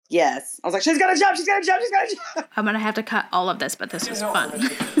Yes. I was like, she's got a job. I'm going to have to cut all of this, but this was fun.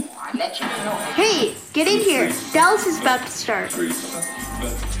 Hey, get in here. Dallas is about to start.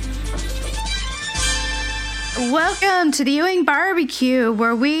 Welcome to the Ewing Barbecue,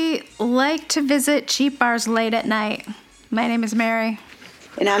 where we like to visit cheap bars late at night. My name is Mary.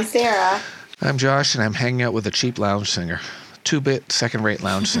 And I'm Sarah. I'm Josh, and I'm hanging out with a cheap lounge singer. 2-bit, second-rate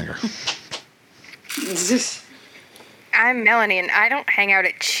lounge singer. I'm Melanie, and I don't hang out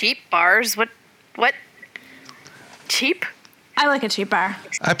at cheap bars. What? Cheap? I like a cheap bar.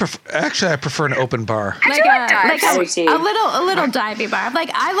 I prefer an open bar. I do like dives. a little divey bar. Like,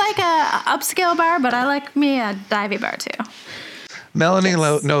 I like a upscale bar, but I like me a divey bar too. Melanie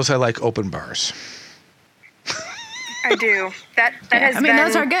knows I like open bars. I do. That has been.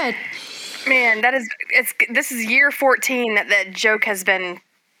 Those are good. Man, this is year 14 that joke has been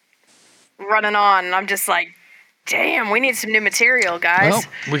running on, and I'm just like, damn, we need some new material, guys. Well,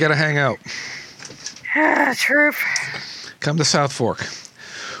 we got to hang out. Truth. Come to South Fork,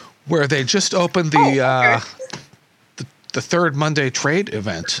 where they just opened the third Monday trade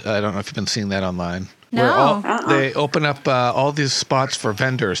event. I don't know if you've been seeing that online. No. Where they open up all these spots for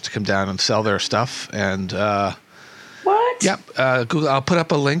vendors to come down and sell their stuff. And what? Yep. Google. I'll put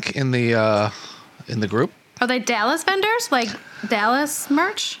up a link in the group. Are they Dallas vendors? Like Dallas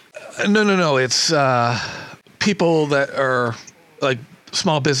merch? No. It's people that are like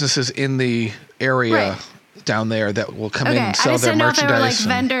small businesses in the area down there that will come in and sell their merchandise. I just didn't know if they were like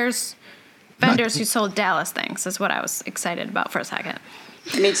vendors who sold Dallas things is what I was excited about for a second.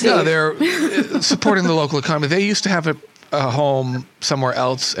 Me too. No, they're supporting the local economy. They used to have a home somewhere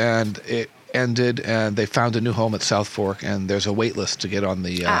else, and it ended, and they found a new home at South Fork, and there's a wait list to get on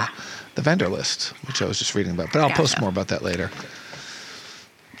the vendor list, which I was just reading about. But I'll post more about that later.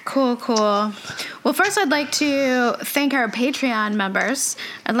 Cool. Well, first I'd like to thank our Patreon members.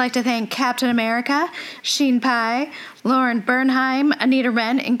 I'd like to thank Captain America, Sheen Pie, Lauren Bernheim, Anita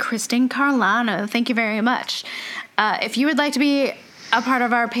Wren, and Kristen Carlano. Thank you very much. If you would like to be a part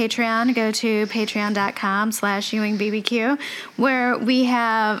of our Patreon, go to patreon.com/EwingBBQ, where we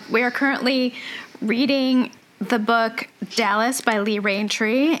are currently reading the book Dallas by Lee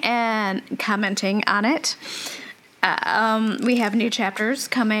Raintree and commenting on it. We have new chapters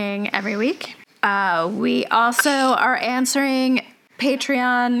coming every week. We also are answering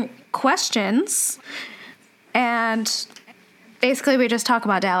Patreon questions, and basically we just talk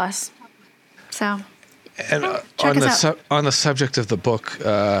about Dallas. So, and on the subject of the book,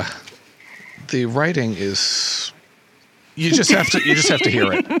 the writing is you just have to hear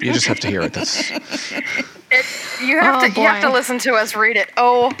it. You just have to hear it. You have to listen to us read it.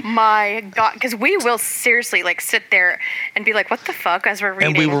 Oh my God, because we will seriously sit there and be like, "What the fuck?" as we're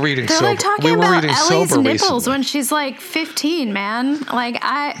reading. And we were reading They're sober. Talking about Ellie's nipples when she's 15, man. Oh my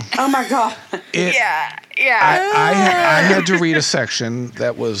God. Yeah. I had to read a section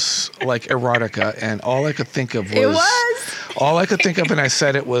that was like erotica, and all I could think of was. All I could think of, and I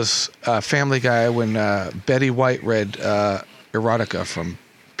said it was Family Guy when Betty White read erotica from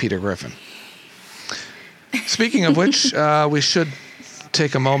Peter Griffin. Speaking of which, we should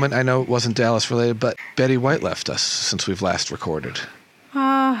take a moment. I know it wasn't Dallas related, but Betty White left us since we've last recorded.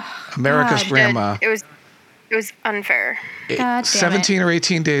 America's grandma. It was unfair. 17 or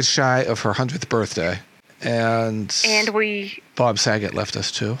 18 days shy of her 100th birthday, and Bob Saget left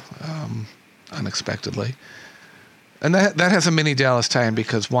us too, unexpectedly. And that has a mini Dallas tie-in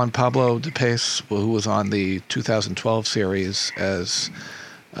because Juan Pablo de Pace, who was on the 2012 series as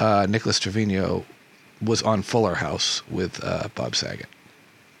Nicholas Trevino, was on Fuller House with Bob Saget.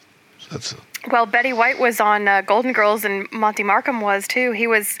 So well, Betty White was on Golden Girls, and Monty Markham was too. He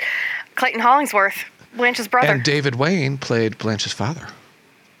was Clayton Hollingsworth, Blanche's brother. And David Wayne played Blanche's father.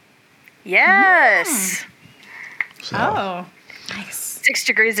 Yes. So, nice. 6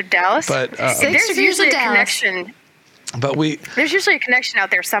 Degrees of Dallas. But there's usually a connection. But there's usually a connection out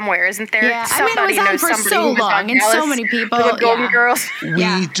there somewhere, isn't there? Yeah, somebody it was on for so long, and so many people. With Golden Girls.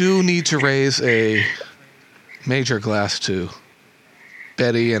 We do need to raise a major glass to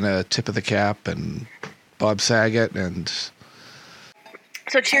Betty and a tip of the cap and Bob Saget and.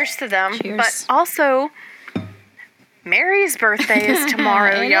 So cheers to them. Cheers. But also, Mary's birthday is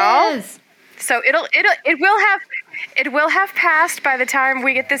tomorrow, y'all. Is. So it will have passed by the time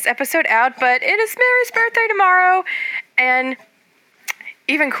we get this episode out, but it is Mary's birthday tomorrow. And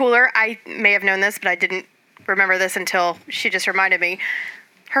even cooler, I may have known this, but I didn't remember this until she just reminded me.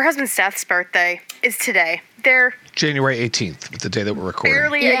 Her husband Seth's birthday is today. They're January 18th, the day that we're recording.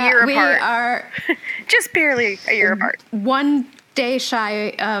 Barely a year apart. We are just barely a year apart. One day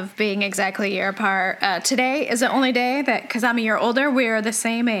shy of being exactly a year apart. Today is the only day that, because I'm a year older, we're the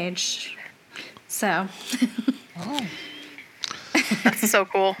same age. So. Oh. That's so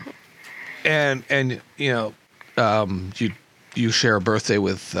cool. And you share a birthday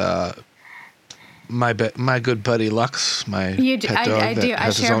with my good buddy Lux, my pet dog. I do. I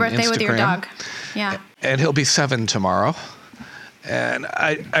share a birthday with your dog. Yeah. And he'll be 7 tomorrow. And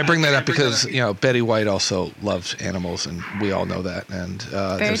I bring that up because, Betty White also loves animals, and we all know that. And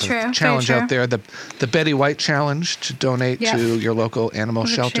there's a challenge out there, the Betty White Challenge, to donate to your local animal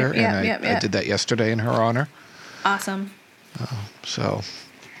shelter. I did that yesterday in her honor. Awesome.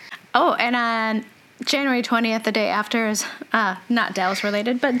 Oh, and on January 20th, the day after, is not Dallas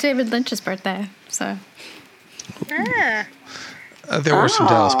related, but David Lynch's birthday. So. There were some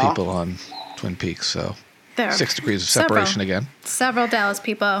Dallas people on Twin Peaks, so 6 degrees of separation again. Several Dallas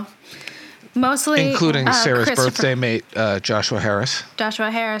people, mostly including Sarah's birthday mate, Joshua Harris.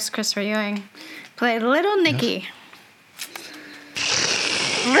 Joshua Harris, Christopher Ewing, played Little Nicky.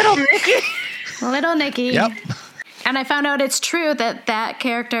 Little Nicky. Little Nicky. Yep. And I found out it's true that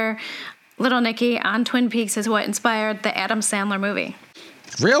character, Little Nicky, on Twin Peaks is what inspired the Adam Sandler movie.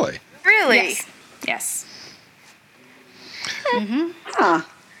 Really? Really? Yes. Mm-hmm. Huh.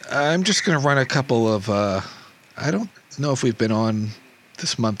 I'm just going to run a couple of, I don't know if we've been on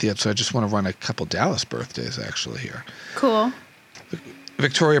this month yet, so I just want to run a couple Dallas birthdays actually here. Cool.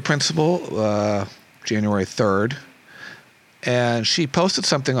 Victoria Principal, January 3rd. And she posted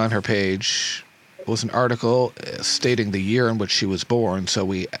something on her page. It was an article stating the year in which she was born, so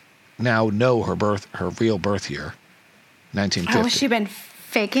we now know her real birth year, 1950. Oh, has she been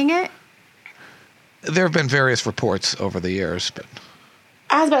faking it? There have been various reports over the years, but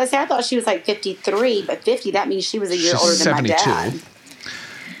I was about to say, I thought she was like 53, but 50, that means she was a year older than 72. my dad.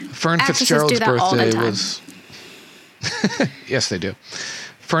 Fern Fitzgerald's birthday was... Yes, they do.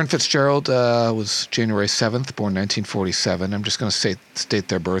 Fern Fitzgerald was January 7th, born 1947. I'm just going to state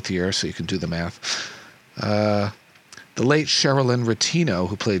their birth year so you can do the math. The late Sherilyn Ratino,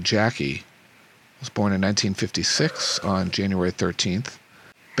 who played Jackie, was born in 1956 on January 13th.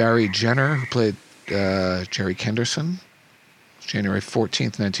 Barry Jenner, who played Jerry Kenderson, January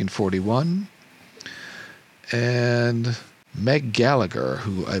 14th, 1941. And Meg Gallagher,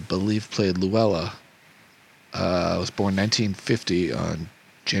 who I believe played Luella, was born 1950 on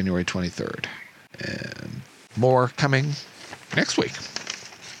January 23rd. And more coming next week.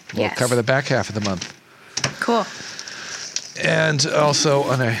 We'll cover the back half of the month. Cool. And also,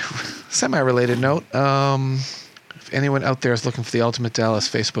 on a semi-related note, if anyone out there is looking for the Ultimate Dallas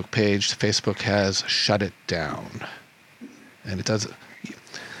Facebook page, Facebook has shut it down. And it does...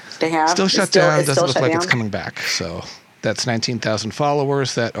 They have? Still shut down. Doesn't look like it's coming back. So that's 19,000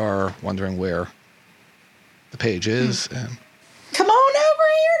 followers that are wondering where the page is. And come on over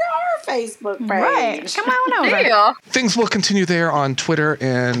here to our Facebook page. Right. Come on over. Yeah. things will continue there on Twitter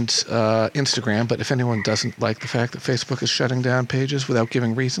and Instagram. But if anyone doesn't like the fact that Facebook is shutting down pages without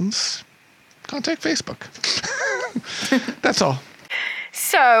giving reasons, contact Facebook. That's all.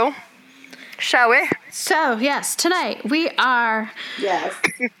 So, shall we? So, yes, tonight we are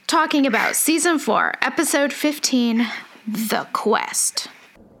talking about Season 4, Episode 15, The Quest.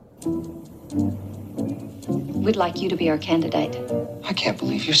 We'd like you to be our candidate. I can't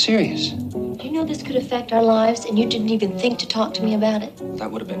believe you're serious. Do you know this could affect our lives, and you didn't even think to talk to me about it? That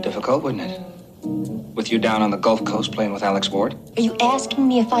would have been difficult, wouldn't it? With you down on the Gulf Coast playing with Alex Ward? Are you asking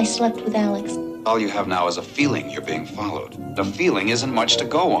me if I slept with Alex? All you have now is a feeling you're being followed. The feeling isn't much to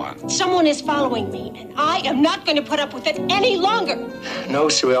go on. Someone is following me, and I am not going to put up with it any longer. No,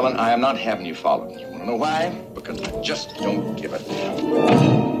 Sue Ellen, I am not having you followed. You want to know why? Because I just don't give it.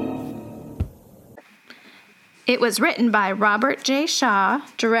 It was written by Robert J. Shaw,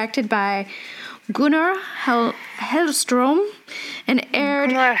 directed by Gunnar Hellstrom, and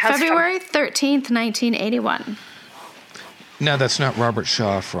aired February 13th, 1981. No, that's not Robert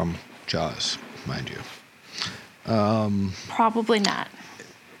Shaw from Jaws, mind you. Probably not.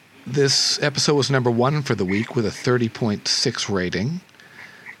 This episode was number 1 for the week with a 30.6 rating.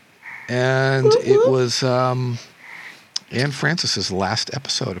 And it was Anne Francis's last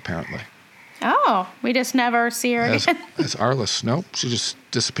episode, apparently. Oh, we just never see her again. As Arliss. Nope, she just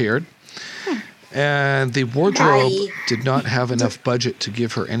disappeared. And the wardrobe did not have enough budget to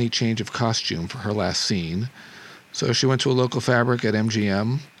give her any change of costume for her last scene. So she went to a local fabric at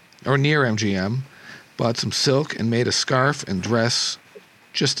MGM, or near MGM, bought some silk and made a scarf and dress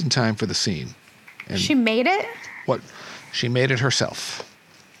just in time for the scene. And she made it? What? She made it herself.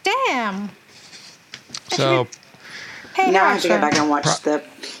 Damn. So now I have to go back and watch the...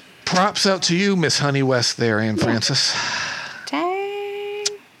 Props out to you, Miss Honey West there, Anne Francis. Dang.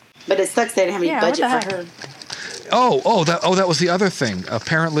 But it sucks they didn't have any budget what for the her. That was the other thing.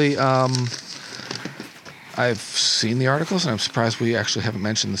 Apparently, I've seen the articles, and I'm surprised we actually haven't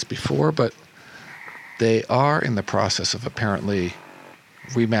mentioned this before, but they are in the process of apparently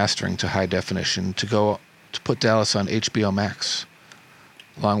remastering to high definition to put Dallas on HBO Max,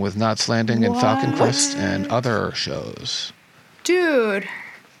 along with Knots Landing and Falcon Crest and other shows. Dude.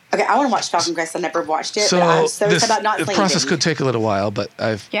 Okay, I want to watch Falcon Crest. I never watched it, So but I'm so excited about Knots Landing. The process could take a little while, but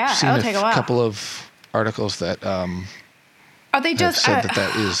I've seen it'll take a while. couple of articles that are they just said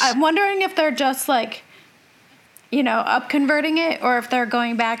that is. I'm wondering if they're just like, up converting it, or if they're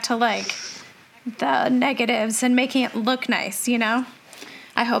going back to like the negatives and making it look nice,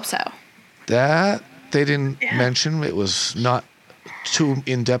 I hope so. That they didn't mention. It was not too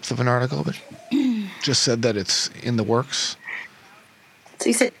in-depth of an article, but just said that it's in the works. So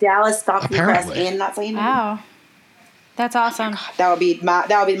you said Dallas, Falcon Crest, Apparently. and Knots Landing? Wow. That's awesome. That would be my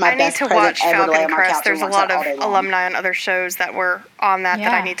I need best to present watch ever to lay Falcon on my Crest. couch There's a and watch lot that of all day long. alumni on other shows that were on that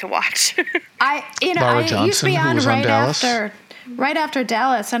I need to watch. I Laura used to be Johnson, who on was on Dallas. right after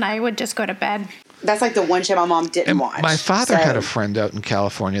Dallas, and I would just go to bed. That's like the one show my mom didn't watch. My father had a friend out in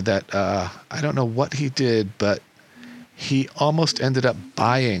California that I don't know what he did, but he almost ended up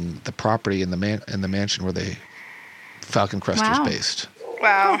buying the property in the mansion where Falcon Crest was based.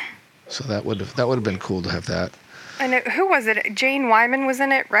 Wow. So that would have been cool to have that. I know. Who was it? Jane Wyman was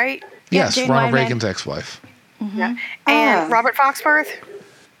in it, right? Yes, Jane Ronald Wyman. Reagan's ex-wife. Mm-hmm. Yeah. And Robert Foxworth.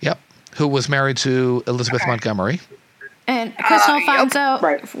 Yep, who was married to Elizabeth Montgomery. And Crystal Alfonso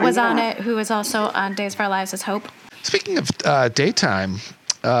was on Yeah. it, who was also on Days of Our Lives as Hope. Speaking of daytime,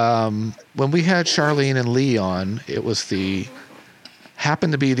 when we had Charlene and Lee on, it was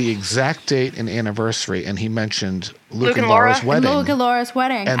happened to be the exact date and anniversary, and he mentioned Luke and Laura's wedding. Luke and Laura's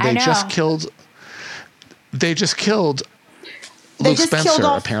wedding. And they just killed Luke Spencer,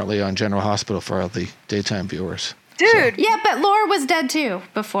 apparently, on General Hospital for all the daytime viewers. Dude. Yeah, but Laura was dead too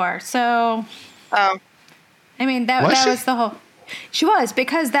before, so. Oh. I mean, that was the whole. She was,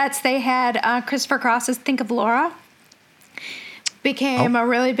 because they had Christopher Cross's Think of Laura became a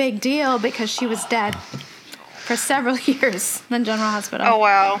really big deal because she was dead for several years in General Hospital. Oh,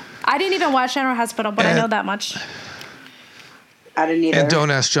 wow. I didn't even watch General Hospital, but I know that much. I didn't either. And don't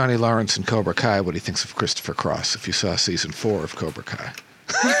ask Johnny Lawrence in Cobra Kai what he thinks of Christopher Cross if you saw season 4 of Cobra Kai.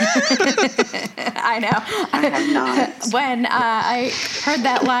 I know. I have not. When I heard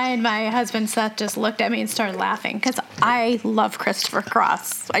that line, my husband Seth just looked at me and started laughing because I love Christopher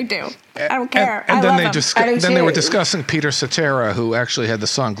Cross. I do. I don't care. And I then love him. they were discussing Peter Cetera, who actually had the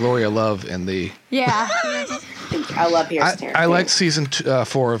song Gloria Love in the... Yeah. I love Peter Cetera. I liked season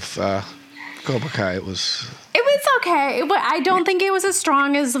 4 of Cobra Kai. It was okay, but I don't think it was as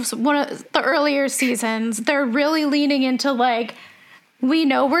strong as one of the earlier seasons. They're really leaning into like, we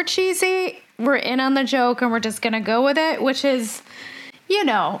know we're cheesy, we're in on the joke, and we're just gonna go with it, which is,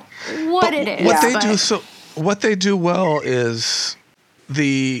 what it is. What they do well is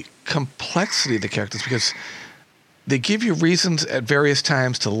the complexity of the characters, because they give you reasons at various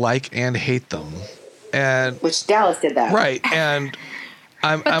times to like and hate them, and which Dallas did that right. And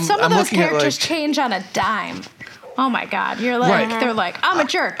I'm some of those looking characters at change on a dime. Oh my God, you're like they're like, I'm a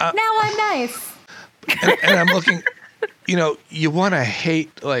jerk. Now I'm nice. And I'm looking. You want to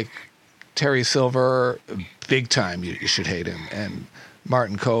hate like Terry Silver big time. You should hate him, and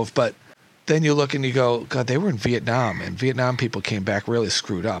Martin Kove. But then you look and you go, God, they were in Vietnam, and Vietnam people came back really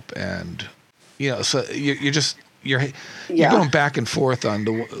screwed up, and so you're going back and forth on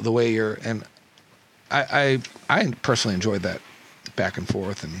the way you're. And I personally enjoyed that back and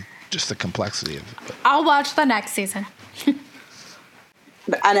forth and just the complexity of it. I'll watch the next season.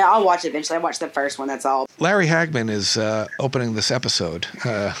 But I know I'll watch it eventually. I watched the first one. That's all. Larry Hagman is opening this episode.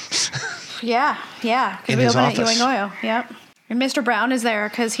 Yeah. In we his open at office. Ewing Oil. Yep. And Mr. Brown is there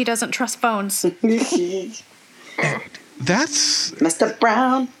because he doesn't trust phones. That's Mr.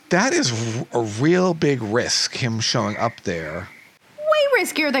 Brown. That is a real big risk, him showing up there. Way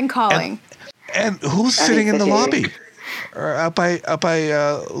riskier than calling. And who's sitting in the lobby? Or up by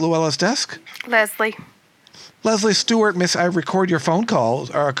Luella's desk? Leslie Stewart, Miss, I record your phone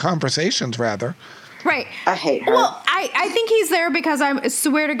calls, or conversations, rather. Right. I hate her. Well, I think he's there because I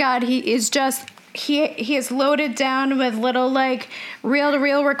swear to God, he is just, he is loaded down with little, like,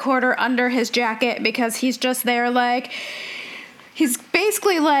 reel-to-reel recorder under his jacket because he's just there, like, he's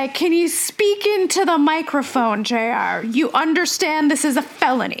basically like, can you speak into the microphone, JR? You understand this is a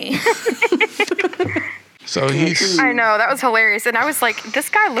felony. So he's... I know, that was hilarious. And I was like, this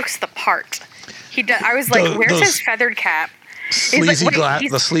guy looks the part. He does. I was like, where's his feathered cap? Sleazy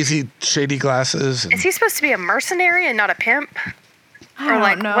the sleazy, shady glasses. Is he supposed to be a mercenary and not a pimp? Or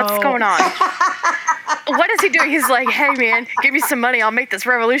like, know. what's going on? What is he doing? He's like, hey man, give me some money. I'll make this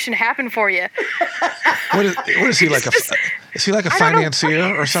revolution happen for you. What is he like? Is he like a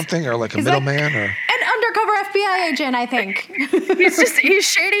financier or something, or like a middleman, or an undercover FBI agent? I think he's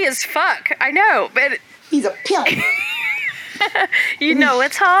shady as fuck. I know, but he's a pimp. You know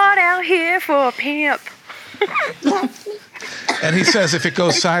it's hard out here for a pimp. And he says if it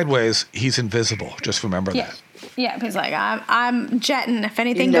goes sideways, he's invisible. Just remember that. Yeah, he's like, I'm jetting. If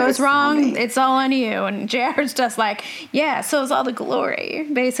anything goes wrong, it's all on you. And JR's just like, yeah, so is all the glory.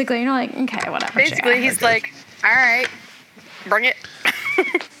 Basically, and you're like, okay, whatever. Basically, JR. he's like, all right, bring it.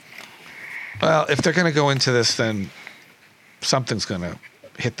 Well, if they're going to go into this, then something's going to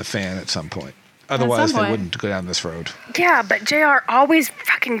hit the fan at some point. Otherwise, they wouldn't go down this road. Yeah, but JR always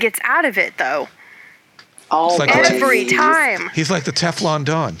fucking gets out of it, though. Every time. He's like the Teflon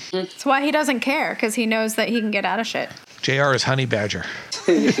Don. That's why he doesn't care, because he knows that he can get out of shit. JR is Honey Badger.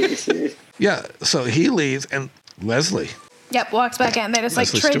 Yeah, so he leaves, and Leslie. Yep, walks back in. They just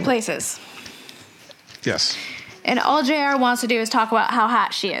Leslie trade Stewart. places. Yes. And all JR wants to do is talk about how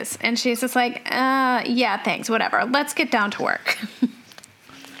hot she is. And she's just like, yeah, thanks, whatever. Let's get down to work.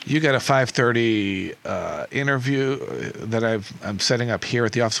 You got a 5:30 interview that I'm setting up here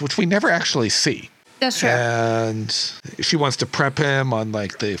at the office, which we never actually see. That's true. And she wants to prep him on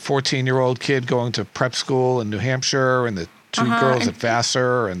like the 14-year-old kid going to prep school in New Hampshire and the two girls at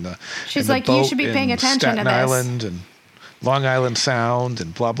Vassar and the she's and the like, you boat should be paying in attention Staten to this. Island and Long Island Sound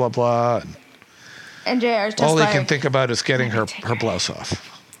and blah blah blah. And JR's just all like, he can think about is getting her blouse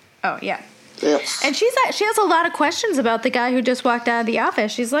off. Oh yeah. And she has a lot of questions about the guy who just walked out of the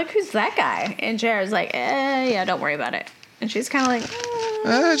office. She's like, who's that guy? And JR's like, yeah, don't worry about it. And she's kind of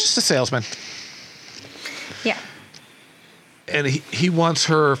like, just a salesman. Yeah. And he wants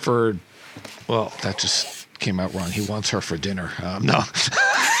her for, well, that just came out wrong. He wants her for dinner. No,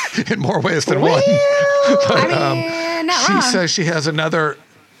 in more ways than one. But, not she wrong. says she has another.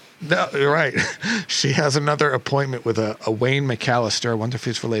 No, you're right. She has another appointment with a Wayne McAllister. I wonder if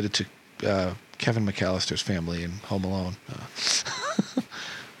he's related to Kevin McAllister's family in Home Alone.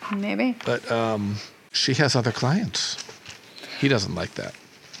 Maybe. But she has other clients. He doesn't like that.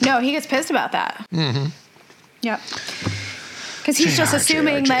 No, he gets pissed about that. Mm-hmm. Yep. Because he's just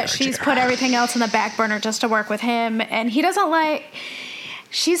assuming that she's put everything else in the back burner just to work with him, and he doesn't like.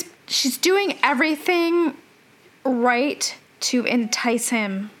 She's doing everything right to entice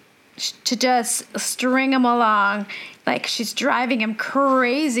him, to just string him along. Like, she's driving him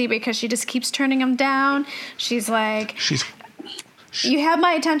crazy because she just keeps turning him down. She's like, you have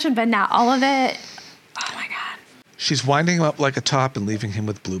my attention, but not all of it. Oh my God. She's winding him up like a top and leaving him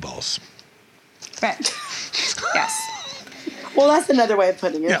with blue balls. Right. Yes. Well, that's another way of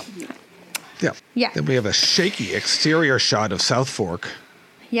putting it. Yeah. Yeah. Then we have a shaky exterior shot of South Fork.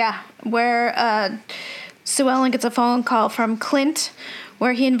 Yeah, where Sue Ellen gets a phone call from Clint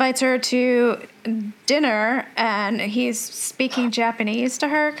where he invites her to dinner, and he's speaking Japanese to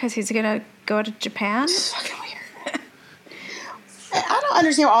her because he's going to go to Japan. It's fucking weird. I don't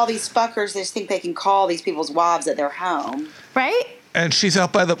understand why all these fuckers just think they can call these people's wives at their home. Right? And she's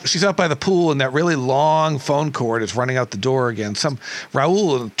out by the pool, and that really long phone cord is running out the door again.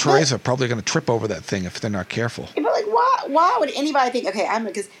 Raul and Teresa are probably going to trip over that thing if they're not careful. Yeah, but like, why would anybody think? Okay,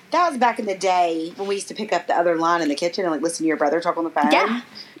 because that was back in the day when we used to pick up the other line in the kitchen and like listen to your brother talk on the phone. Yeah.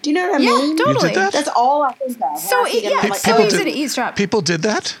 Do you know what I mean? Totally. You did that? That's all I think of. So easy to eavesdrop. People did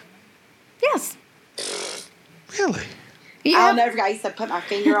that? Yes. Really? Yeah. I'll never forget. I used to put my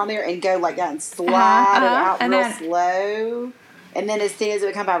finger on there and go like that and slide it out and real then, slow. And then as soon as it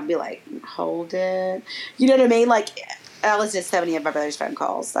would come out, I'd be like, hold it. You know what I mean? Like, I listen to 70 of my brother's phone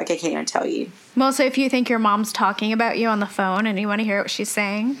calls. Like, I can't even tell you. Mostly if you think your mom's talking about you on the phone and you want to hear what she's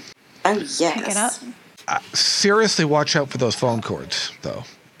saying. Oh, yes. Pick it up. Seriously, watch out for those phone cords, though,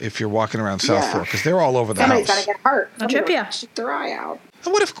 if you're walking around South Fork, because they're all over the Somebody's house. going to get hurt. They'll trip you. Shoot their eye out.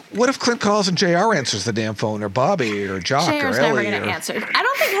 And what if Clint calls and JR answers the damn phone, or Bobby, or Jock, JR's or Ellie? never going to answer. I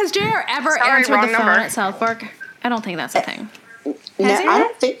don't think, has JR ever answered the phone at South Fork? I don't think that's a thing. No, I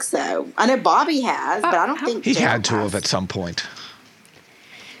don't think so. I know Bobby has, but I don't think He JR had to has. have at some point.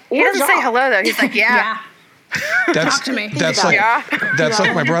 He doesn't say hello, though. He's like, yeah. Talk to me. That's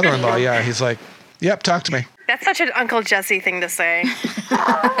like my brother-in-law. Yeah, he's like, yep, talk to me. That's such an Uncle Jesse thing to say.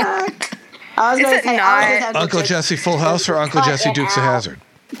 I was going to say, Uncle Jesse Full House or Uncle Jesse Dukes of Hazzard?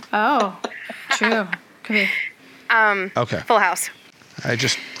 Oh, true. Could be. Okay. Full House. I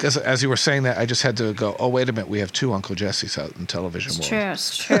just, as you were saying that, I just had to go, oh, wait a minute, we have two Uncle Jessies out in television world.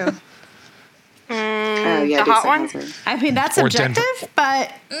 It's true. Oh, the hot one? I mean, that's Or subjective, Denver.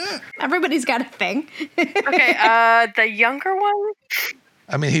 but everybody's got a thing. Okay, the younger one?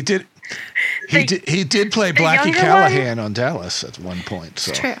 I mean, he did play Blackie younger Callahan on Dallas at one point.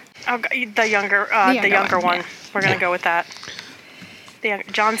 So. True. Oh, the younger one. yeah. We're gonna go with that.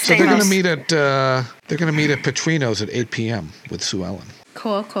 John Stamos. So they're gonna meet at Petrino's at 8 p.m. with Sue Ellen.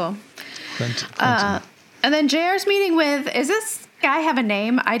 Cool. Clinton. And then JR's meeting with, is this guy have a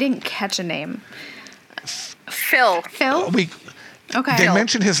name? I didn't catch a name. Phil. Phil? Okay. They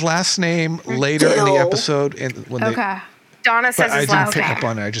mentioned his last name later in the episode, and Okay. Donna says but I his didn't last pick name. up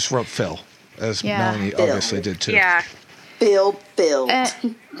on it. I just wrote Phil, as Yeah. Melanie Phil. obviously did too. Yeah, Phil.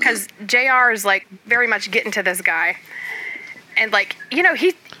 because JR is like very much getting to this guy, and like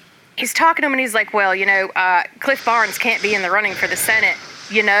he's talking to him, and he's like, well, Cliff Barnes can't be in the running for the Senate,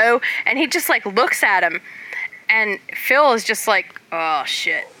 and he just like looks at him, and Phil is just like, oh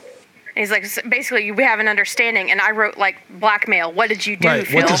shit. And he's like, basically, we have an understanding, and I wrote like blackmail. What did you do, Right.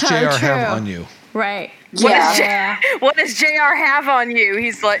 Phil? What does JR True. have on you? Right. What does JR have on you?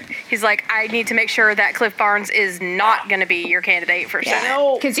 He's like, I need to make sure that Cliff Barnes is not going to be your candidate for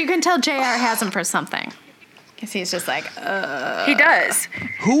Senate. Because you can tell JR has him for something. Because he's just like, He does.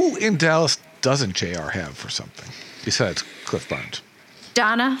 Who in Dallas doesn't JR have for something besides Cliff Barnes?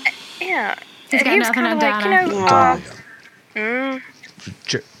 Donna. Yeah. He's And got he was nothing kinda on like, Donna.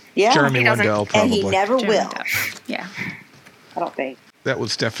 Yeah. Jeremy He doesn't. Wendell, probably. And he never Jeremy will. Duff. Yeah. I don't think. That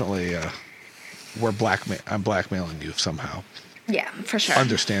was definitely I'm blackmailing you somehow. Yeah, for sure.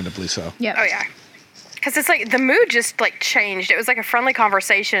 Understandably so. Yep. Oh, yeah. Because it's like the mood just like changed. It was like a friendly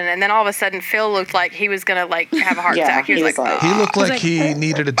conversation, and then all of a sudden Phil looked like he was gonna like have a heart Yeah, attack. He was like, He looked like like, he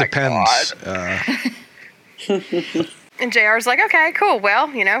needed a Depends. and JR's like, okay, cool. Well,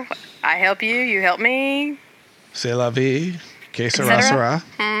 I help you, you help me. C'est la vie. Que sera, cetera. sera.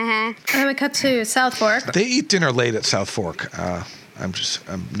 And then we cut to South Fork. They eat dinner late at South Fork. I'm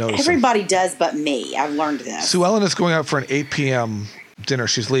noticing. Everybody does but me. I've learned this. Sue Ellen is going out for an 8 p.m. dinner.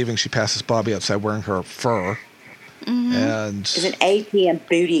 She's leaving. She passes Bobby outside wearing her fur. And It's an 8 p.m.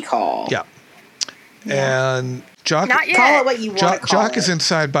 booty call. yeah. And Jock, Not yet. Call it what you want to call Jock it. is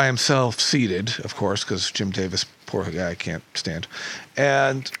inside by himself, seated, of course, because Jim Davis, poor guy, can't stand.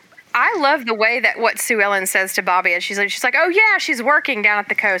 And I love the way that what Sue Ellen says to Bobby is she's like, oh yeah, she's working down at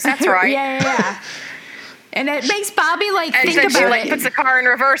the coast. That's right. Yeah. And it makes Bobby like And think then about she like it. puts the car in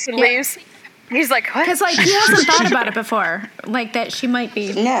reverse and leaves. He's like, what? Because like he hasn't thought about it before, like that she might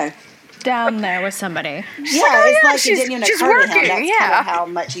be No. down there with somebody. Yeah, oh, it's yeah, like it she's- didn't even she's occur to him. working, That's yeah. kind of how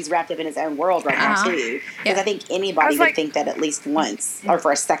much he's wrapped up in his own world right now, too. Because I think I anybody was would like- think that at least once or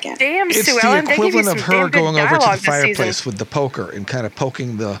for a second. Damn, it's Sue the Ellen, they give you equivalent some of her damn good going over to the dialogue this fireplace season. with the poker and kind of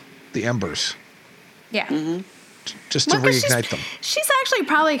poking the embers Yeah. just to Well, 'cause reignite them. She's actually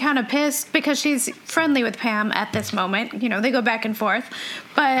probably kind of pissed because she's friendly with Pam at this moment. They go back and forth.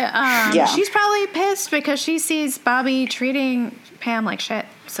 But she's probably pissed because she sees Bobby treating Pam like shit.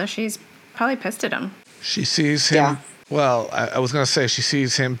 So she's probably pissed at him. She sees him. Yeah. Well, I was going to say she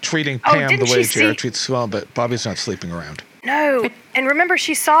sees him treating Oh, Pam the didn't way she Jared see- treats Sue Ellen, but Bobby's not sleeping around. No, and remember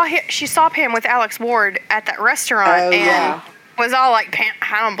she saw Pam with Alex Ward at that restaurant, Oh, and yeah. was all like, "Pam,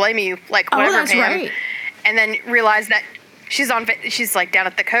 I don't blame you, like whatever, that's Pam." right. And then realized that she's like down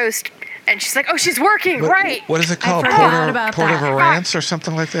at the coast, and she's like, "Oh, she's working, right?" What is it called? forgot about that. Porter-Arance or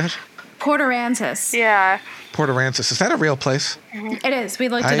something like that? Port Aransas. Yeah. Porter-Arance. Is that a real place? It is. We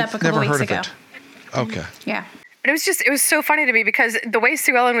looked it up a I've couple never weeks heard ago. of it. Okay. Yeah. But it was so funny to me because the way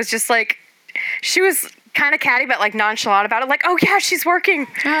Sue Ellen was just like, she was kind of catty but like nonchalant about it, like, "Oh yeah, she's working.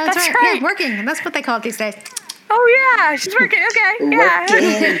 That's That's right. right. Yeah, working. And that's what they call it these days. Oh yeah, she's working. Okay, yeah."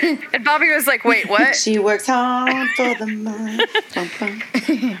 Working. And Bobby was like, "Wait, what?" She works hard for the money. Bum,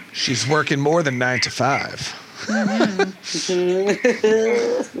 bum. She's working more than 9 to 5.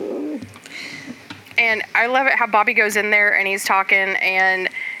 And I love it how Bobby goes in there and he's talking, and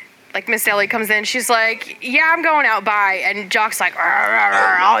like Miss Ellie comes in, she's like, "Yeah, I'm going out by," and Jock's like, "Rah, rah,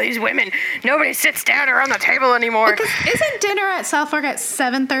 rah, all these women, nobody sits down around the table anymore." Isn't dinner at South Fork at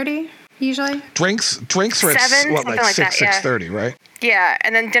 7:30 usually? Drinks are at 7, what, something like like 6, that, yeah. 6:30, right? Yeah,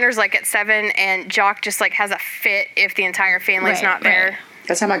 and then dinner's like at 7, and Jock just like has a fit if the entire family's Right, not there. right.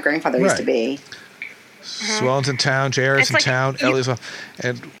 That's how my grandfather used to be. Sue Ellen's in town, JR's It's in like town, you- Ellie's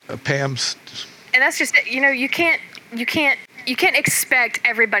and Pam's. And that's just it. You can't expect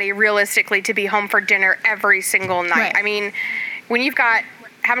everybody realistically to be home for dinner every single night. Right. I mean, when you've got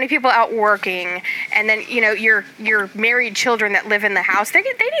how many people out working, and then your married children that live in the house, they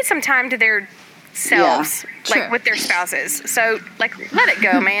need some time to their selves, Yeah, like true. with their spouses. So like, let it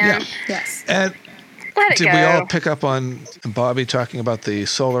go, man. Yeah. Yes. And Let it did go. we all pick up on Bobby talking about the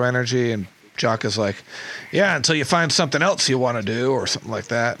solar energy and Jock is like, yeah, until you find something else you want to do or something like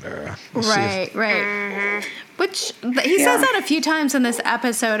that. Or we'll right. Mm-hmm. Which he says that a few times in this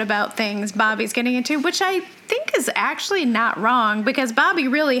episode about things Bobby's getting into, which I think is actually not wrong because Bobby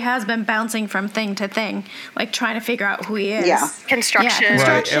really has been bouncing from thing to thing, like trying to figure out who he is. Yeah. Construction. Yeah,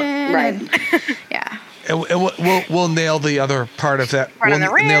 construction. Right. And, yeah. And we'll nail the other part of that. Part we'll on the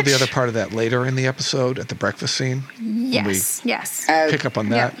nail ranch. the other part of that later in the episode at the breakfast scene. Yes. Pick up on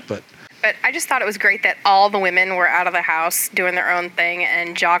that, but I just thought it was great that all the women were out of the house doing their own thing,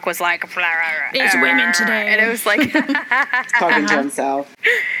 and Jock was like, It's women today. And it was like, Talking to himself.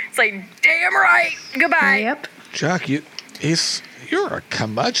 it's like, damn right. Goodbye. Yep. Jock, you're a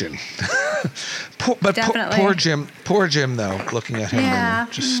curmudgeon. Definitely. Poor Jim though, looking at him. Yeah.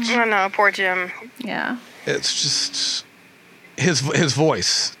 And just I know, poor Jim. Yeah. it's just his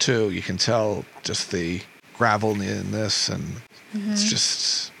voice too. You can tell just the gravel in this, and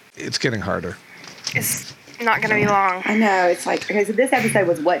it's getting harder. It's not going to be long. I know. It's like, okay, so this episode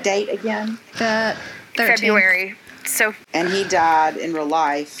was what date again? The 13th. February. So And he died in real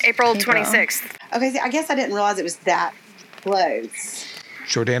life. April 26th. Okay, I guess I didn't realize it was that close.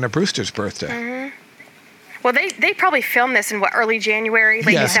 Jordana Brewster's birthday. Mm-hmm. Well, they probably filmed this in early January,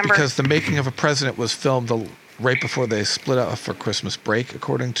 late Yes, December. because The Making of a President was filmed right before they split up for Christmas break,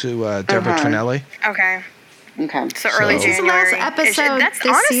 according to Deborah Trinelli. Okay. Okay. So early This is the January. last episode That's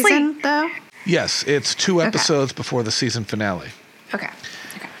this honestly, season, though? Yes, it's 2 episodes before the season finale. Okay.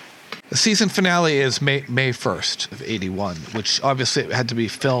 The season finale is May 1st of 81, which obviously had to be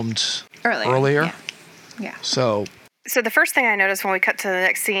filmed earlier. Yeah. So So the first thing I noticed when we cut to the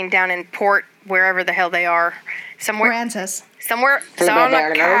next scene down in Port, wherever the hell they are, somewhere on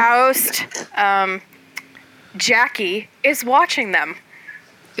the coast, Jackie is watching them.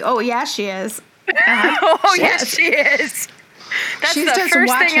 Oh, yeah, she is. Oh, yes, she is. That's She's the just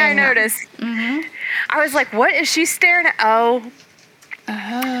first thing I watching them. noticed. Mm-hmm. I was like, what is she staring at? Oh,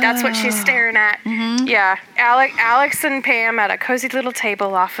 that's what she's staring at. Mm-hmm. Yeah, Alex and Pam at a cozy little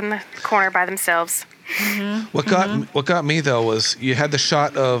table off in the corner by themselves. Mm-hmm. what got me though was you had the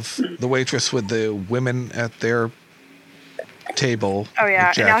shot of the waitress with the women at their table. Oh yeah,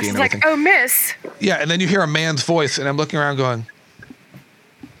 with and Alex Jackie is and like, everything. "Oh, miss." Yeah, and then you hear a man's voice, and I'm looking around going,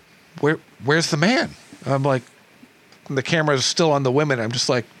 Where's the man? I'm like, the camera's still on the women. I'm just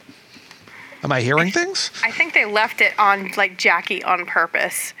like, am I hearing things? I think they left it on like Jackie on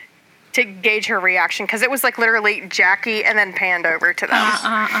purpose to gauge her reaction because it was like literally Jackie and then panned over to them.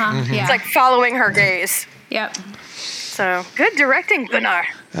 Yeah. It's like following her gaze. Yep. So good directing, Gunnar.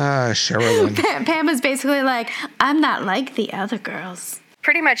 Sherilyn. Pam is basically like, I'm not like the other girls.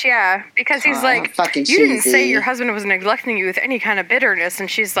 Pretty much, yeah. Because he's like, fucking you didn't say cheesy. your husband was neglecting you with any kind of bitterness.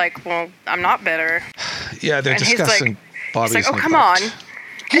 And she's like, well, I'm not bitter. Yeah, they're And he's discussing Bobby's He's like, oh, come on. neglect.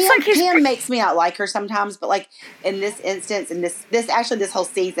 It's like he's Pam makes me not like her sometimes, but like in this instance, in this whole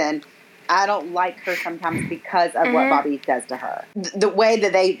season, I don't like her sometimes because of what Bobby does to her. The way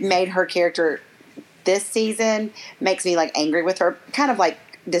that they made her character this season makes me like angry with her, kind of like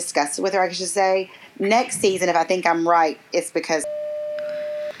disgusted with her, I should say. Next season, if I think I'm right, it's because.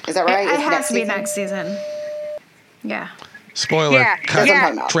 Is that right? It Is has to be season? next season. Yeah. Spoiler. Yeah, Cut.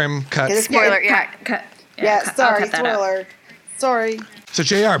 yeah. Trim. Cut. spoiler, yeah. Cut. Yeah, I'll sorry, cut that out. spoiler. Sorry. So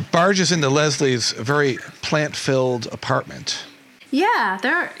JR barges into Leslie's very plant-filled apartment. Yeah,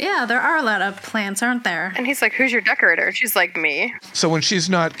 there are a lot of plants, aren't there? And he's like, who's your decorator? She's like, me. So when she's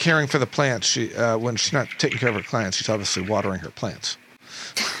not caring for the plants, when she's not taking care of her clients, she's obviously watering her plants.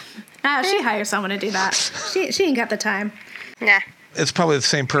 She hires someone to do that. She ain't got the time. Nah. It's probably the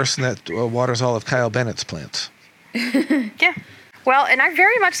same person that waters all of Kyle Bennett's plants. Yeah. Well, and I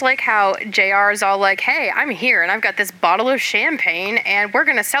very much like how JR is all like, hey, I'm here and I've got this bottle of champagne and we're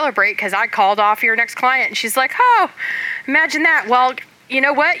going to celebrate because I called off your next client. And she's like, oh, imagine that. Well, you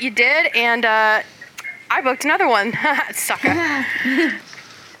know what? You did. And I booked another one. Sucker.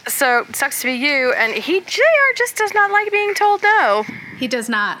 So it sucks to be you. And JR just does not like being told no. He does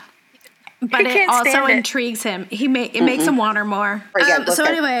not. But He it can't also stand it. intrigues him. It makes him want her more. So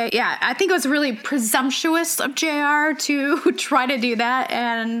anyway, yeah, I think it was really presumptuous of JR to try to do that,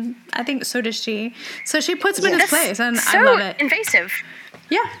 and I think so does she. So she puts him in his place, and so I love it. Invasive.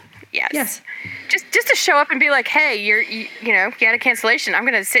 Yeah. Yes. Just to show up and be like, hey, you had a cancellation. I'm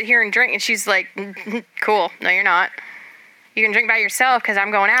gonna sit here and drink, and she's like, cool. No, you're not. You can drink by yourself because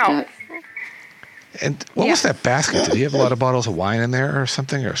I'm going out. And what was that basket? Did he have a lot of bottles of wine in there or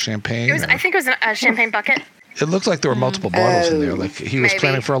something, or champagne? I think it was a champagne bucket. It looked like there were multiple bottles in there. Like he was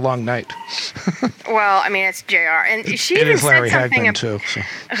planning for a long night. Well, I mean, it's JR. And she it even is Larry said something Hagman, too.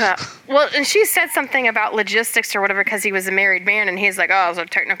 So. Well, and she said something about logistics or whatever because he was a married man, and he's like, oh, it was a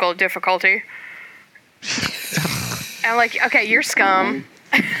technical difficulty. I'm like, okay, you're scum.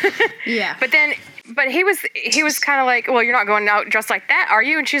 Yeah. But he was kind of like, well, you're not going out dressed like that, are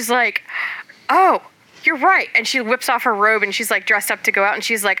you? And she's like, oh, you're right. And she whips off her robe and she's like dressed up to go out. And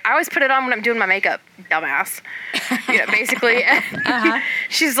she's like, I always put it on when I'm doing my makeup, dumbass. Basically.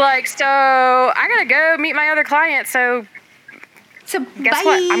 She's like, so I gotta go meet my other client. So guess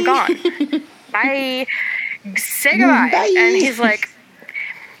what? I'm gone. Bye. Say goodbye. Bye. And he's like,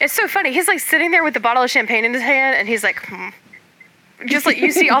 it's so funny. He's like sitting there with the bottle of champagne in his hand, and he's like, just like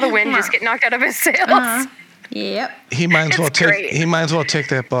you see all the wind just get knocked out of his sails. Yep. He might as well take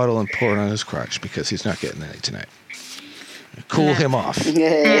that bottle and pour it on his crotch because he's not getting any tonight. Cool him off.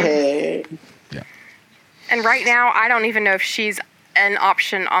 Yeah. And right now, I don't even know if she's an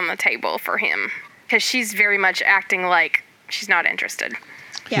option on the table for him because she's very much acting like she's not interested.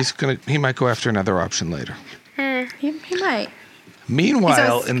 Yeah. He might go after another option later. He might.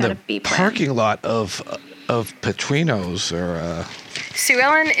 Meanwhile, in the parking lot of Petrino's or Sue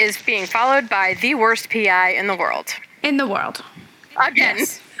Ellen is being followed by the worst PI in the world. In the world. Again.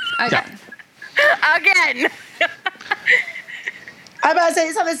 Yes. Again. Yeah. Again. I'm about to say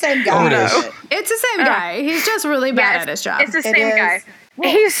it's not the same guy. Oh, it is. It's the same guy. He's just really bad at his job. It's the same guy. Well,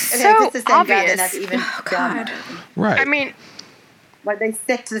 he's so it's the same obvious. guy, then that's even dumber. Right. I mean, like they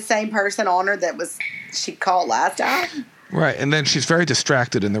stick to the same person on her that she called last time. Right, and then she's very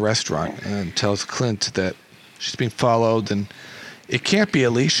distracted in the restaurant and tells Clint that she's being followed, and it can't be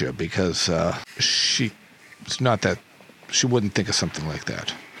Alicia because she wouldn't think of something like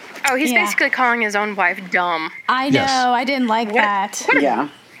that. Oh, he's basically calling his own wife dumb. I know. Yes. I didn't like that. What a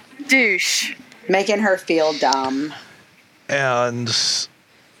douche. Making her feel dumb. And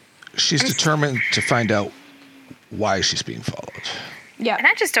she's determined to find out why she's being followed. Yeah. And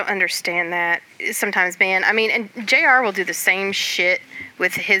I just don't understand that sometimes, man. I mean, and JR will do the same shit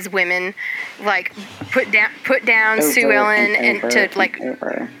with his women, like put down Sue Ellen and to like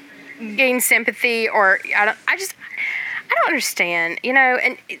gain sympathy, or I don't understand,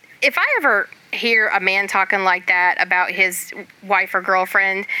 and if I ever hear a man talking like that about his wife or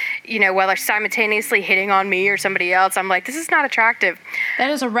girlfriend, while they're simultaneously hitting on me or somebody else, I'm like, this is not attractive. That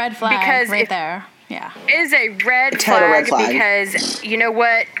is a red flag there. Yeah. It is a red flag because, you know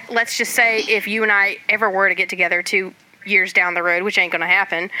what, let's just say if you and I ever were to get together 2 years down the road, which ain't going to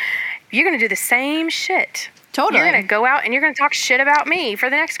happen, you're going to do the same shit. Totally. You're going to go out and you're going to talk shit about me for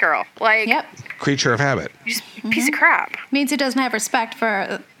the next girl. Like, yep. Creature of habit. Just piece of crap. Means he doesn't have respect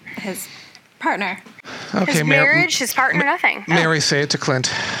for his partner. Okay, his marriage, his partner, nothing. Mary, say it to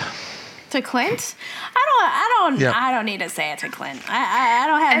Clint. To Clint? I don't need to say it to Clint. I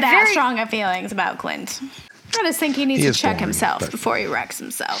don't have that strong of feelings about Clint. I just think he needs to check himself before he wrecks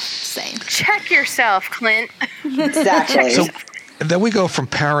himself. Same. Check yourself, Clint. Exactly. So then we go from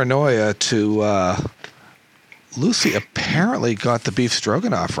paranoia to Lucy apparently got the beef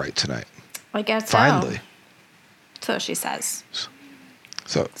stroganoff right tonight. I guess finally. So she says.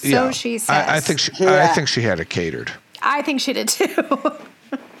 So she says. I think she had it catered. I think she did too.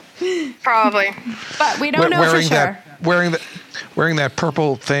 Probably. But we don't know for sure. Wearing that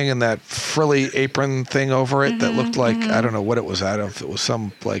purple thing and that frilly apron thing over it that looked like, I don't know what it was out of. It was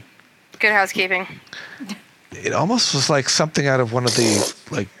some like... Good Housekeeping. It almost was like something out of one of the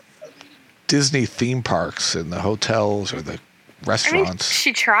like Disney theme parks in the hotels or the restaurants. I mean,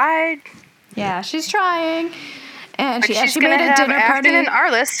 she tried. Yeah, she's trying. And she made a dinner party in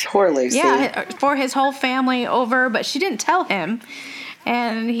Arliss. Poor Lucy. Yeah, for his whole family over, but she didn't tell him.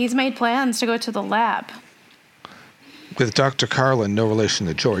 And he's made plans to go to the lab. With Dr. Carlin, no relation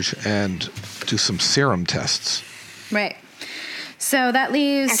to George, and do some serum tests. Right. So that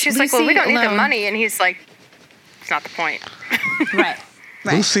leaves. And she's Lucy like, well, we don't alone. need the money. And he's like, it's not the point. Right.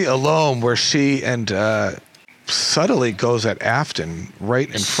 Lucy alone, where she and subtly goes at Afton right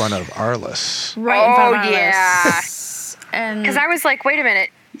in front of Arliss. Right in front of Arliss. Yeah. And because I was like, wait a minute.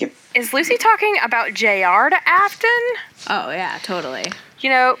 Yep. Is Lucy talking about JR to Afton? Oh, yeah, totally.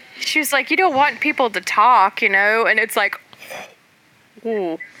 She was like, you don't want people to talk, and it's like,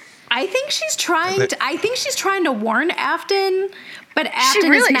 ooh. I think she's trying to warn Afton, but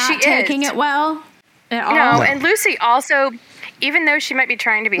Afton is not taking it well at all. No, and Lucy also, even though she might be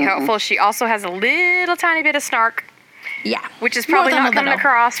trying to be helpful, she also has a little tiny bit of snark. Yeah. Which is probably not coming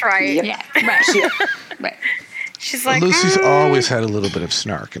across right. Yep. Yeah, right. Right. She's like, Lucy's always had a little bit of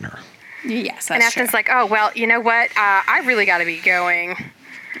snark in her. Yes, that's and Afton's true. like, oh, well, you know what? I really got to be going.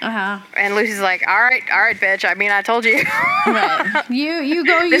 And Lucy's like, all right, bitch. I mean, I told you. Right. You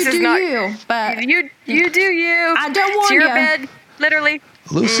go, you do you. But you do you. I don't want you. It's your you. bed, literally.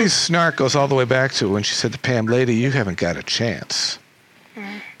 Lucy's snark goes all the way back to when she said to Pam, "Lady, you haven't got a chance."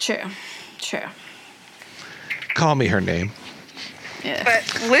 True. Call me her name. Yeah.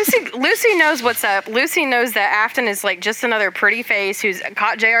 But Lucy knows what's up. Lucy knows that Afton is like just another pretty face who's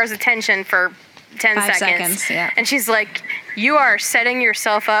caught JR's attention for 10 seconds. Yeah. And she's like, you are setting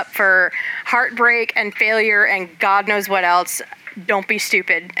yourself up for heartbreak and failure and God knows what else. Don't be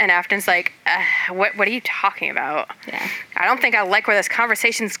stupid. And Afton's like, what are you talking about? Yeah. I don't think I like where this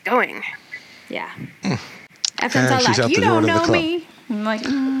conversation's going. Yeah. Afton's all like, you don't know me. I'm like,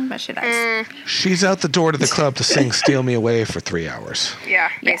 but she does. She's out the door to the club to sing "Steal Me Away" for 3 hours. Yeah,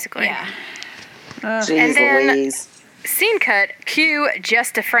 basically. Yeah. Jeez And then Louise. scene cut, cue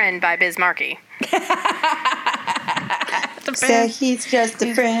Just a Friend by Biz Markie. So he's just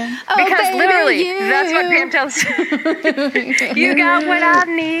a friend. Because baby, literally, you. that's what Pam tells you got what I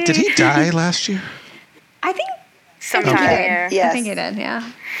need. Did he die last year? I think Sometime, yeah. Yes. I think he did,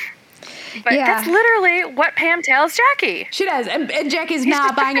 yeah. But Yeah. that's literally what Pam tells Jackie. She does. And Jackie's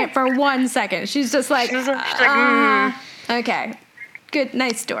not buying it for 1 second. She's just like, She's like, okay. Good,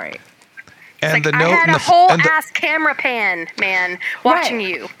 nice story. And Like, the I note had and a the, whole and the- ass camera pan, man, watching Right.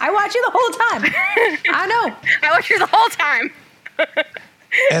 you. I watch you the whole time. I know. I watched you the whole time.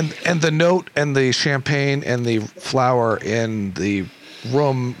 and the note and the champagne and the flower in the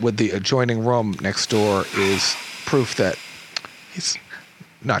room with the adjoining room next door is proof that he's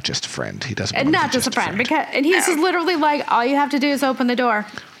not just a friend. He doesn't. And want to not be just a friend. And he's just literally like, all you have to do is open the door.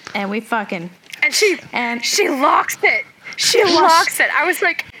 And we fucking. And she locks it. She locks it. I was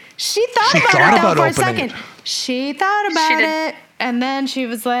like, She thought about thought it about though for a opening second. She thought about She did. it. And then she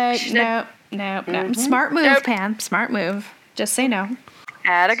was like, nope. Smart move, Nope. Pam. Smart move. Just say no.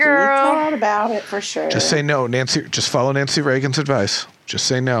 atta She girl. thought about it for sure. Just say no, Nancy. Just follow Nancy Reagan's advice. Just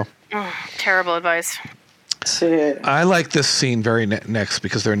say no. Terrible advice. I like this scene very next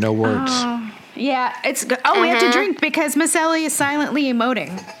because there are no words. Yeah, it's good. Oh, we have to drink because Miss Ellie is silently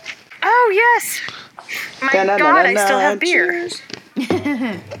emoting. Oh, yes. My God, I still have beer.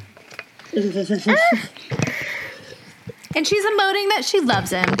 And she's emoting that she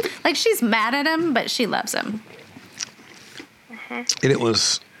loves him. Like, she's mad at him, but she loves him. And it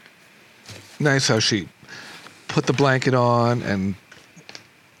was nice how she put the blanket on and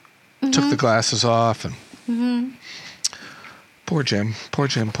took the glasses off. And poor Jim.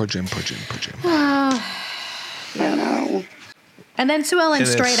 I know. And then Sue Ellen And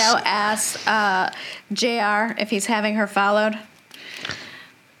straight it's- out asks JR if he's having her followed.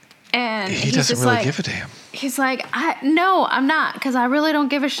 And He he's doesn't just really like, give a damn. He's like, no, I'm not, because I really don't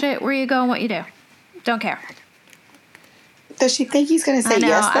give a shit where you go and what you do. Don't care. Does she think he's going to say I know.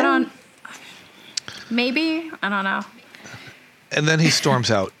 yes? I Then? don't. Maybe. I don't know. And then he storms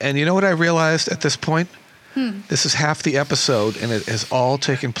out. And you know what I realized at this point? This is half the episode, and it has all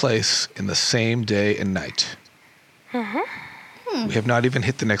taken place in the same day and night. We have not even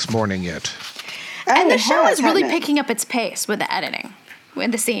hit the next morning yet. And the it show has, is really hasn't it? picking up its pace with the editing,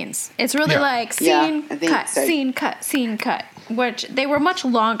 with the scenes. It's really Yeah. like Yeah, scene, I think cut, so. scene, cut, scene, cut, which they were much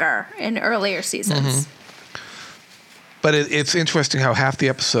longer in earlier seasons. But it's interesting how half the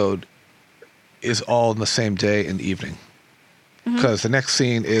episode is all in the same day and evening. Because the next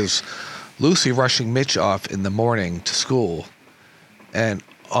scene is Lucy rushing Mitch off in the morning to school and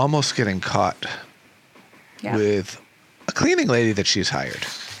almost getting caught Yeah. with a cleaning lady that she's hired.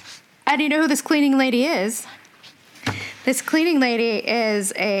 And you know who this cleaning lady is? This cleaning lady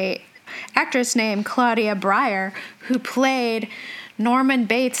is a actress named Claudia Breyer, who played Norman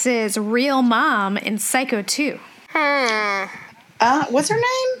Bates's real mom in Psycho 2. What's her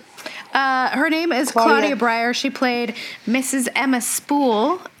name? Her name is Claudia Breyer. She played Mrs. Emma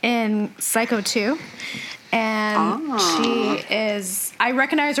Spool in Psycho 2. And she is, I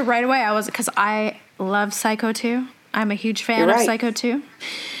recognize her right away. Because I love Psycho 2. I'm a huge fan of Psycho 2.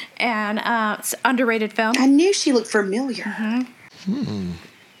 And it's an underrated film. I knew she looked familiar.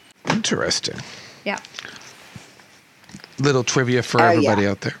 Interesting. Yeah. Little trivia for everybody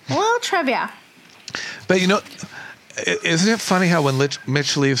out there. A little trivia. But you know, isn't it funny how when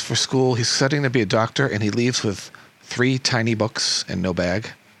Mitch leaves for school, he's studying to be a doctor, and he leaves with 3 tiny books and no bag?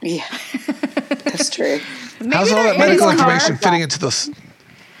 Yeah, that's true. How's all that medical information fitting into this?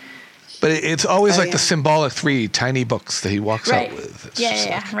 But it's always like the symbolic 3 tiny books that he walks out with. It's just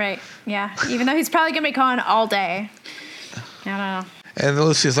like- Right. Yeah. Even though he's probably going to be gone all day. I don't know. And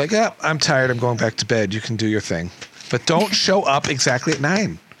Lucy's like, yeah, I'm tired. I'm going back to bed. You can do your thing. But don't show up exactly at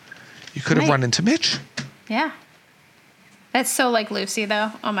 9. You could have run into Mitch. Yeah. That's so like Lucy,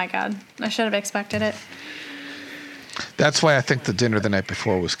 though. Oh my God, I should have expected it. That's why I think the dinner the night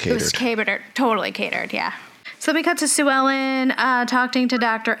before was catered. It was catered, totally catered, yeah. So we cut to Sue Ellen talking to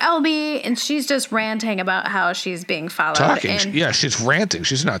Dr. Elby, and she's just ranting about how she's being followed. Talking? Yeah, she's ranting.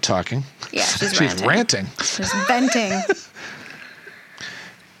 She's not talking. Yeah, she's ranting. She's venting.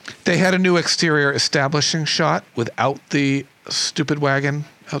 They had a new exterior establishing shot without the stupid wagon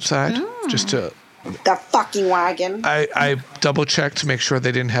outside. Just to... The fucking wagon. I double-checked to make sure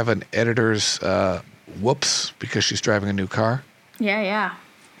they didn't have an editor's whoops because she's driving a new car. Yeah.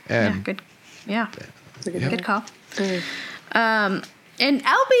 And yeah, good. Yeah. Good call. And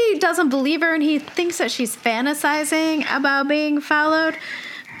Elby doesn't believe her, and he thinks that she's fantasizing about being followed.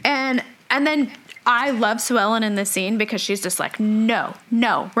 And then I love Sue Ellen in this scene because she's just like, no.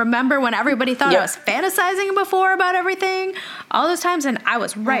 Remember when everybody thought I was fantasizing before about everything? All those times, and I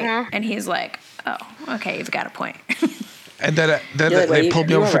was right. Mm-hmm. And he's like, oh, okay, you've got a point. And then they pulled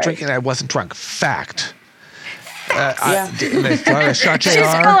me over for drinking, and I wasn't drunk. Fact. They thought I shot JR,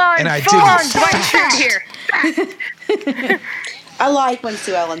 and I didn't. I like when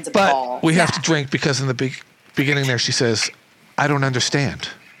Sue Ellen's a ball. But we have to drink because in the beginning there she says, I don't understand.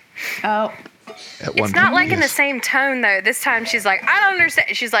 Oh. It's not like in the same tone, though. This time she's like, I don't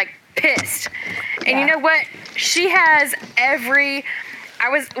understand. She's like pissed. And you know what? She has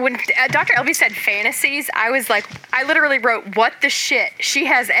when Dr. Elby said fantasies, I was like, I literally wrote, what the shit? She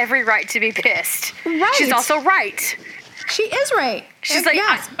has every right to be pissed. Right. She's also right. She is right. She's like,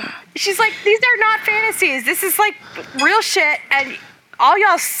 she's like, these are not fantasies. This is like real shit, and all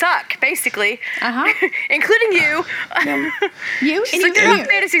y'all suck, basically. Including you. You? She's like, they're not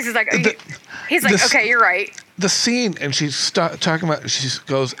fantasies. He's like, okay, you're right. The scene, and she's talking about, she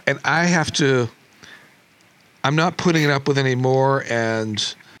goes, and I'm not putting it up with anymore, and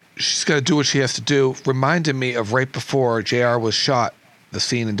she's got to do what she has to do. Reminded me of right before JR was shot, the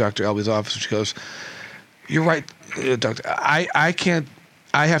scene in Dr. Elby's office. She goes, you're right, Doctor. I can't,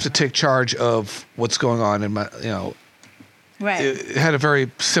 I have to take charge of what's going on in my, Right. It had a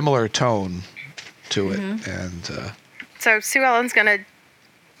very similar tone to it. And so Sue Ellen's going to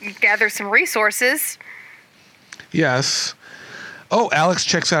gather some resources. Yes. Oh, Alex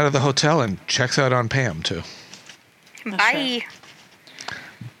checks out of the hotel and checks out on Pam, too. Bye.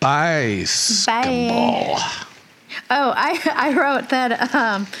 Bye, scumball. Oh, I wrote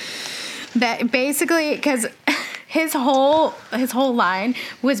that basically because his whole line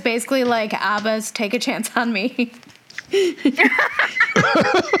was basically like ABBA's "Take a Chance on Me." If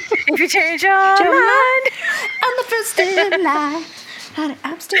you change your mind on the first day of life,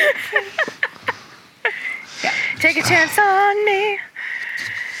 I'm still free. Yeah. Take a chance on me.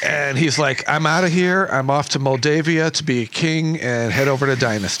 And he's like, I'm out of here. I'm off to Moldavia to be a king and head over to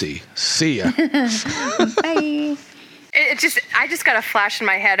Dynasty. See ya. Bye. I just got a flash in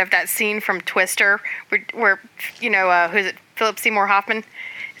my head of that scene from Twister where who's it? Philip Seymour Hoffman.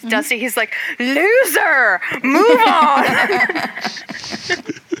 Dusty. He's like, loser, move on.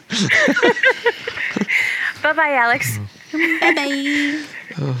 Bye-bye, Alex. Bye-bye.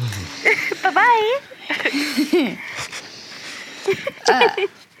 Bye-bye.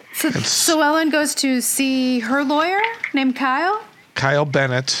 So Ellen goes to see her lawyer named Kyle. Kyle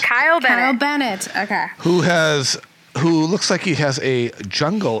Bennett. Okay. Who looks like he has a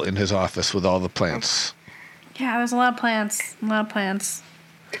jungle in his office with all the plants. Yeah, there's a lot of plants.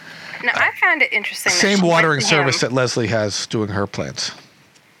 Now, I found it interesting. Same watering service that Leslie has doing her plants,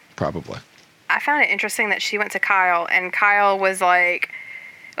 probably. I found it interesting that she went to Kyle, and Kyle was like,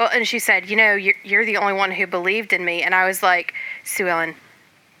 well, and she said, you're the only one who believed in me. And I was like, Sue Ellen,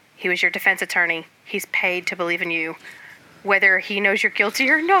 he was your defense attorney. He's paid to believe in you, whether he knows you're guilty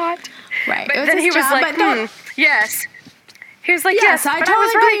or not. Right. But then he was like, yes. He was like, yes, I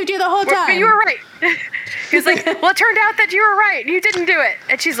totally believed you the whole time. But you were right. He was like, well, it turned out that you were right. You didn't do it.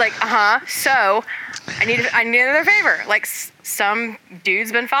 And she's like, so I need another favor. Like, some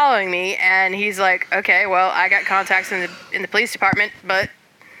dude's been following me. And he's like, okay, well, I got contacts in the police department, but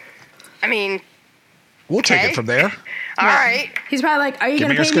I mean, we'll take it from there. All right. He's probably like, are you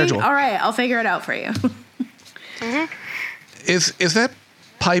going to pay me? All right, I'll figure it out for you. Is that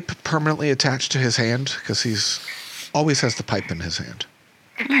pipe permanently attached to his hand? Because he's always has the pipe in his hand.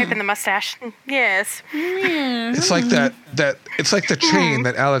 Pipe in the mustache. Yes. It's like that. It's like the chain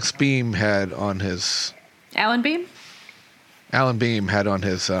that Alex Beam had on his. Alan Beam. Alan Beam had on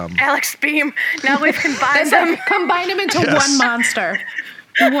his. Alex Beam. Now we've combined them. Combined them into one monster.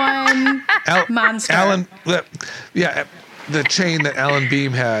 Monster. Alan. Yeah, the chain that Alan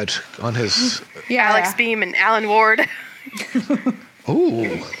Beam had on his. Yeah, Alex Beam and Alan Ward.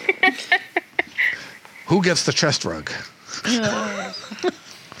 Ooh. Who gets the chest rug?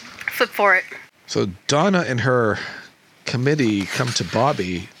 Flip for it. So Donna and her committee come to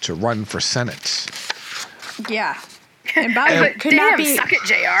Bobby to run for Senate. Yeah. And Bobby could not be suck it,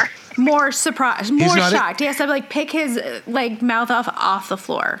 JR. more surprised, more shocked. He has to like pick his mouth off the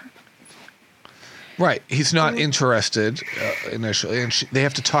floor. Right. He's not interested initially, and they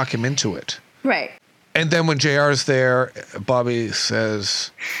have to talk him into it. Right. And then when JR's there, Bobby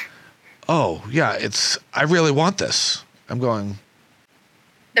says, "Oh, yeah, I really want this." I'm going.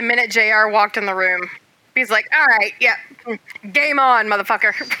 The minute JR walked in the room, he's like, "All right, yeah, game on,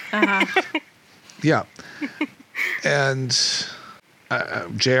 motherfucker." Yeah. And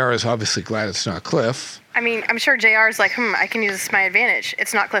JR is obviously glad it's not Cliff. I mean, I'm sure JR's like, I can use this to my advantage.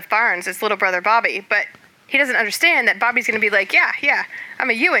 It's not Cliff Barnes, it's little brother Bobby. But he doesn't understand that Bobby's going to be like, yeah, I'm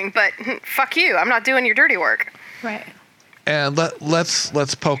a Ewing, but fuck you. I'm not doing your dirty work. Right. And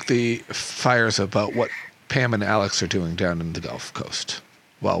let's poke the fires about what Pam and Alex are doing down in the Gulf Coast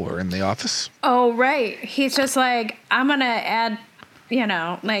while we're in the office. Oh, right. He's just like, I'm going to add,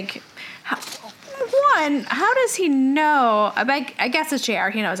 one, how does he know? I guess it's JR.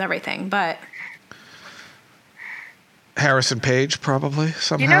 He knows everything, but... Harrison Page, probably,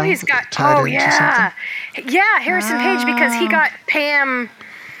 somehow. He's got... Oh, yeah. Yeah, Harrison Page, because he got Pam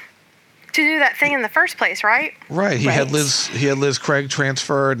to do that thing in the first place, right? Right. He had Liz Craig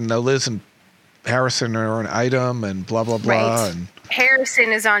transferred, and now Liz and Harrison are an item, and blah, blah, blah. Right. And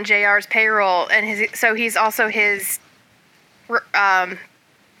Harrison is on JR's payroll, and so he's also his...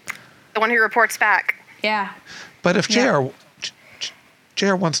 the one who reports back. Yeah. But if JR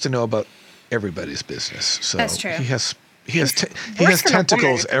wants to know about everybody's business, so that's true. He has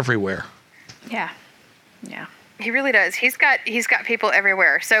tentacles everywhere. Yeah. He really does. He's got people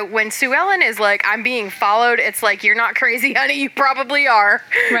everywhere. So when Sue Ellen is like, "I'm being followed," it's like, you're not crazy, honey. You probably are.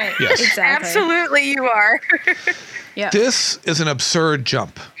 Right. Yes. Exactly. Absolutely, you are. Yeah. This is an absurd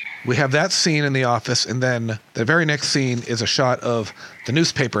jump. We have that scene in the office, and then the very next scene is a shot of the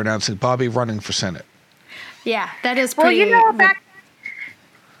newspaper announcing Bobby running for Senate. Yeah, that is pretty...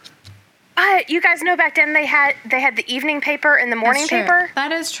 you guys know back then they had the evening paper and the morning paper?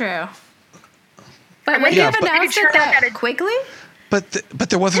 That is true. But would you have announced it that quickly? But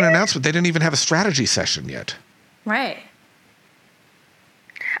there was an announcement. They didn't even have a strategy session yet. Right.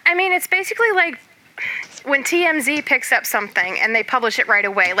 I mean, it's basically like when TMZ picks up something and they publish it right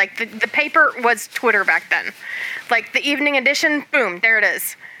away. Like the paper was Twitter back then. Like the evening edition, boom, there it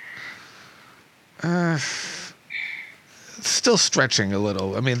is. Still stretching a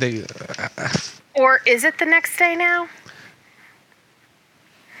little. I mean, they... Or is it the next day now?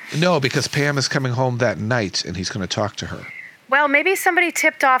 No, because Pam is coming home that night and he's going to talk to her. Well, maybe somebody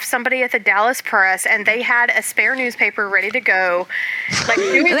tipped off somebody at the Dallas Press and they had a spare newspaper ready to go. Like,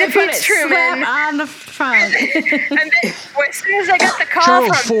 Dewey defeats Truman. On the front. And then, as soon as I got the call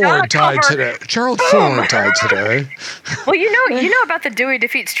Gerald from Ford died today. Gerald Ford died today. Well, you know about the Dewey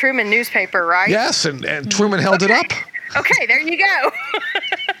defeats Truman newspaper, right? Yes, and Truman held it up. Okay, there you go.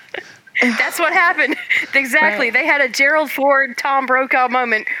 That's what happened. Exactly. Right. They had a Gerald Ford, Tom Brokaw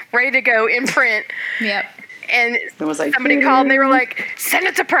moment ready to go in print. Yep. And somebody called and they were like, "Send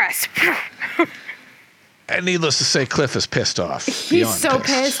it to press." And needless to say, Cliff is pissed off. He's so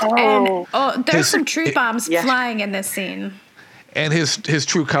pissed. And there's some truth bombs flying in this scene. And his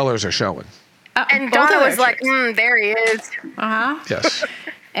true colors are showing. And Donna was like, there he is. Uh-huh. Yes.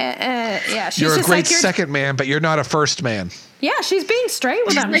 Yeah, she's you're just a great like, second man, but you're not a first man. Yeah, she's being straight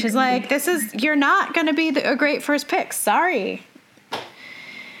with him. She's like, you're not going to be a great first pick. Sorry.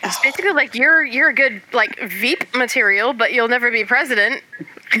 It's basically like you're a good Veep material, but you'll never be president.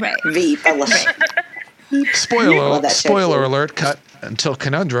 Right. Veep. I love it. Spoiler alert. Cut until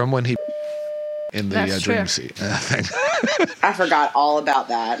Conundrum when he in the dream seat thing. I forgot all about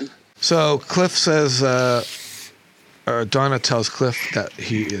that. So Cliff says, Donna tells Cliff that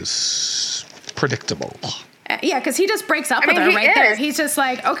he is predictable. Yeah, because he just breaks up with her right there. He's just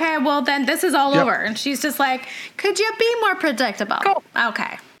like, okay, well then this is all over, and she's just like, could you be more predictable? Cool.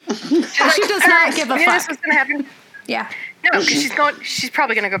 Okay. She does not give a fuck. This was gonna happen. Yeah. No, because she's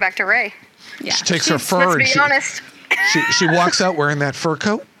probably gonna go back to Ray. Yeah. She takes her fur. Let's be honest. She walks out wearing that fur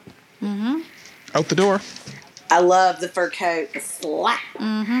coat. Mm-hmm. Out the door. I love the fur coat. The slap.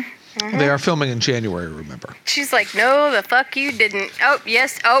 Mm-hmm. Mm-hmm. They are filming in January, remember? She's like, no, the fuck you didn't. Oh,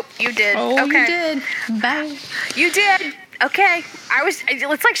 yes. Oh, you did. Oh, okay. you did. Bye. You did. Okay.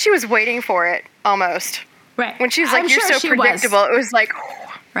 It's like she was waiting for it, almost. Right. When she's like, you're so predictable. It was like,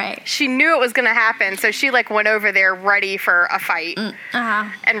 right. She knew it was going to happen, so she went over there ready for a fight.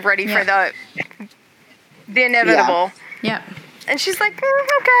 And ready for the inevitable. Yep. And she's like,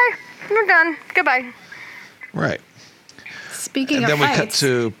 okay, we're done. Goodbye. Right. Speaking and of then we fights. cut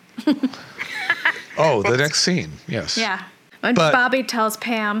to the next scene. Yes. Yeah. When Bobby tells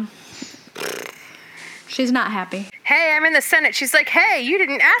Pam she's not happy. Hey, I'm in the Senate. She's like, hey, you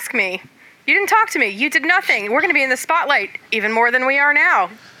didn't ask me. You didn't talk to me. You did nothing. We're going to be in the spotlight even more than we are now.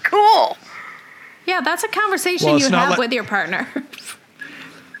 Cool. Yeah, that's a conversation you have with your partner.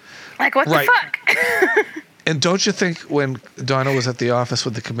 Like, what the fuck? And don't you think when Donna was at the office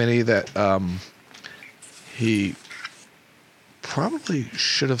with the committee that he probably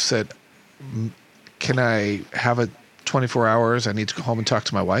should have said, can I have it 24 hours? I need to go home and talk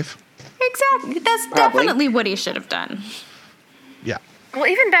to my wife. Exactly. That's definitely what he should have done. Yeah. Well,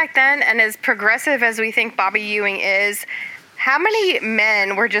 even back then, and as progressive as we think Bobby Ewing is, how many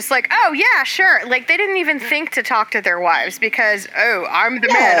men were just like, oh, yeah, sure. Like, they didn't even think to talk to their wives because, I'm the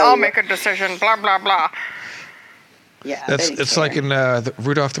man. I'll make a decision, blah, blah, blah. Yeah, it's like in the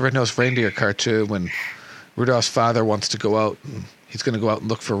Rudolph the Red-Nosed Reindeer cartoon when Rudolph's father wants to go out and he's going to go out and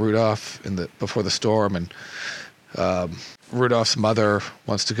look for Rudolph before the storm, and Rudolph's mother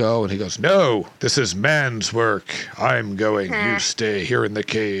wants to go, and he goes, no, this is man's work. I'm going. You stay here in the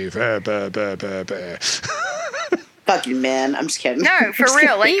cave. Fuck you, men. I'm just kidding. No, for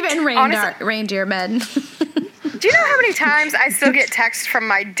real. Like, even reindeer men. Do you know how many times I still get texts from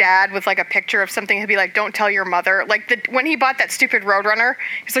my dad with like a picture of something? He'll be like, don't tell your mother. Like when he bought that stupid Roadrunner,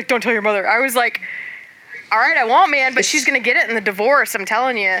 he's like, don't tell your mother. I was like, all right, I won't, man, but she's going to get it in the divorce. I'm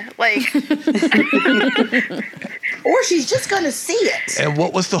telling you. Like, or she's just going to see it. And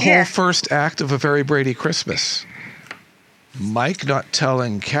what was the whole first act of A Very Brady Christmas? Mike not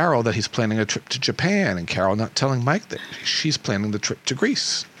telling Carol that he's planning a trip to Japan, and Carol not telling Mike that she's planning the trip to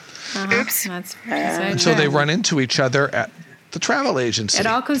Greece. Oops. And so they run into each other at the travel agency. It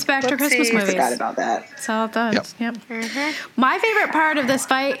all comes back to Christmas movies. I forgot about that. That's all it does. Yep. My favorite part of this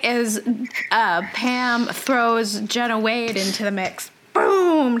fight is Pam throws Jenna Wade into the mix.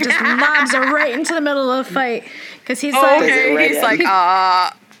 Boom! Just lobs her right into the middle of the fight. Because he's like,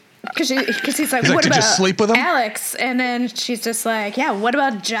 Because he's like, what did about you sleep with him? Alex? And then she's just like, yeah, what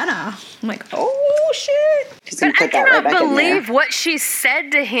about Jenna? I'm like, oh, shit. But I cannot believe what she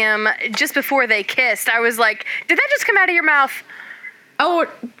said to him just before they kissed. I was like, did that just come out of your mouth? Oh,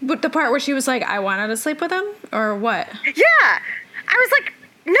 the part where she was like, I wanted to sleep with him? Or what? Yeah. I was like,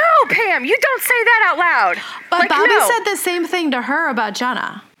 no, Pam, you don't say that out loud. But like, Bobby said the same thing to her about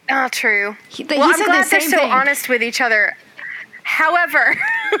Jenna. Oh, true. I'm glad they're so honest with each other. However,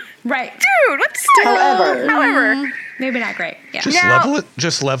 right, dude, what's however, maybe not great. Yeah,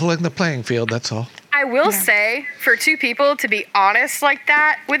 just leveling the playing field. That's all. I will say, for two people to be honest like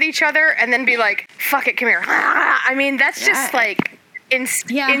that with each other and then be like, "Fuck it, come here." I mean, that's just like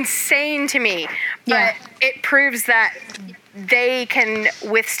insane to me. But it proves that they can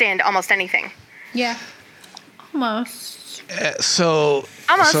withstand almost anything. Yeah, almost. So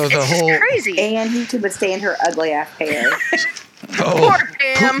almost. So the it's whole just crazy. And he could withstand her ugly ass hair. Poor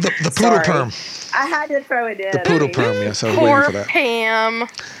Pam. The poodle perm. I had to throw it in. The poodle perm, yes, I was Poor waiting for that. Pam.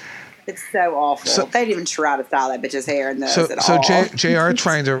 It's so awful. They didn't even try to style that bitch's hair in those at all. So JR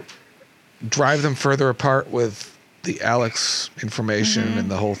trying to drive them further apart with the Alex information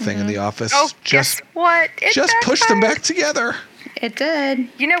and the whole thing in the office. Oh, guess what? It just pushed them back together. It did.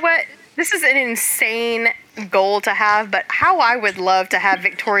 You know what? This is an insane goal to have, but how I would love to have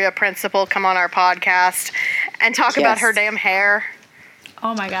Victoria Principal come on our podcast and talk about her damn hair.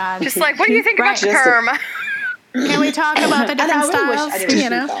 Oh my God. Just like, what do you think about the perm? Can we talk about the different styles?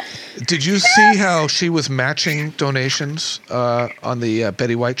 Did you see how she was matching donations on the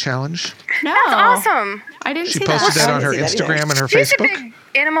Betty White challenge? No. That's awesome. I didn't see that. She posted that on her Instagram and her She's Facebook. She's a big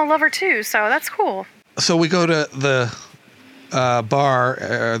animal lover too, so that's cool. So we go to the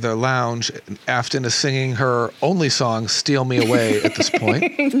bar, the lounge. Afton is singing her only song, "Steal Me Away," at this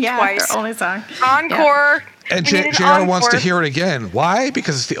point. Yeah, twice. her only song. Encore. Yeah. And JR wants to hear it again. Why?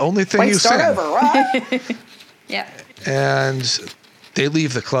 Because it's the only thing you sing. Start over, right? Yeah. And they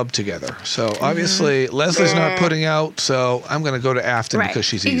leave the club together. So obviously Leslie's not putting out, so I'm going to go to Afton because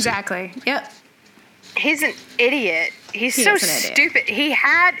she's easy. Exactly. Yep. He's an idiot. He's so stupid. He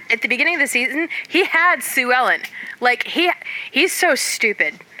had, at the beginning of the season, he had Sue Ellen. Like, he's so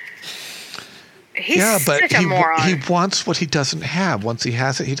stupid. He's such a moron. He wants what he doesn't have. Once he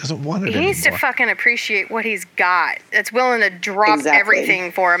has it, he doesn't want it anymore. He needs to fucking appreciate what he's got. That's willing to drop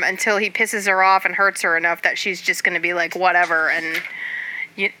everything for him until he pisses her off and hurts her enough that she's just going to be like, whatever. And,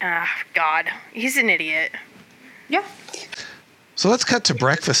 God, he's an idiot. Yeah. So let's cut to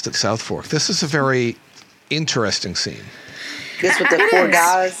breakfast at South Fork. This is a very interesting scene. This with the four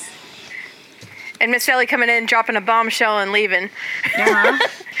guys. And Miss Ellie coming in, dropping a bombshell and leaving. Uh-huh.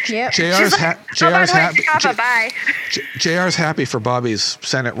 Yep. JR's happy. Bye. JR's happy for Bobby's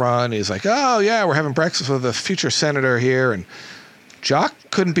Senate run. He's like, oh yeah, we're having breakfast with the future senator here, and Jock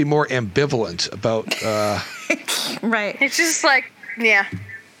couldn't be more ambivalent about. Right. It's just like, yeah.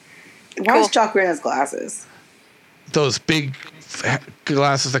 Why is Jock wearing his glasses? Those big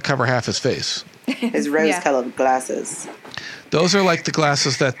glasses that cover half his face. His rose-colored glasses. Those are like the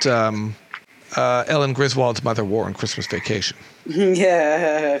glasses that Ellen Griswold's mother wore on Christmas Vacation.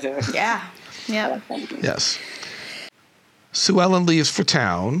 Yeah. Yeah. Yep. Yes. Sue Ellen leaves for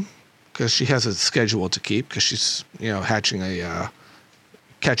town because she has a schedule to keep because she's, hatching a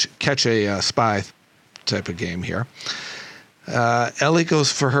catch a spy type of game here. Ellie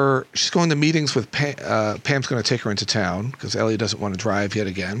goes she's going to meetings with Pam's going to take her into town because Ellie doesn't want to drive yet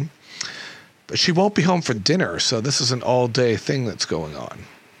again. But she won't be home for dinner, so this is an all-day thing that's going on.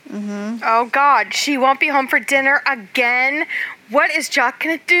 Mm-hmm. Oh, God. She won't be home for dinner again? What is Jock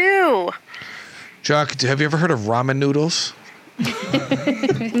going to do? Jock, have you ever heard of ramen noodles? No,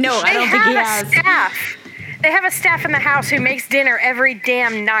 I don't think he has. Staff. They have a staff in the house who makes dinner every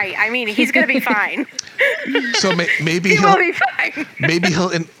damn night. I mean, he's going to be fine. So maybe he'll be fine. Maybe he'll,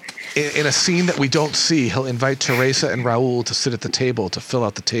 in a scene that we don't see, he'll invite Teresa and Raul to sit at the table to fill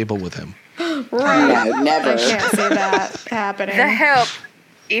out the table with him. Right. No, never. I can't see that happening.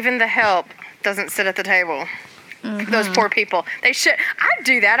 Even the help doesn't sit at the table. Mm-hmm. Those poor people. They should. I'd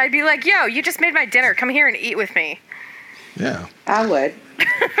do that. I'd be like, yo, you just made my dinner. Come here and eat with me. Yeah. I would.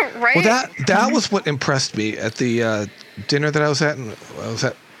 Right? Well, that was what impressed me at the dinner that I was at. And I was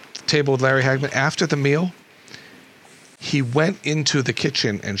at the table with Larry Hagman. After the meal, he went into the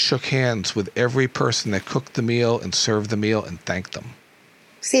kitchen and shook hands with every person that cooked the meal and served the meal and thanked them.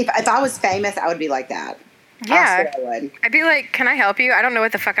 See, if I was famous, I would be like that. Yeah. I would. I'd be like, can I help you? I don't know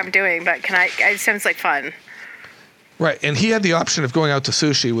what the fuck I'm doing, but can I? It sounds like fun. Right. And he had the option of going out to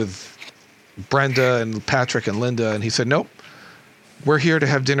sushi with Brenda and Patrick and Linda. And he said, nope, we're here to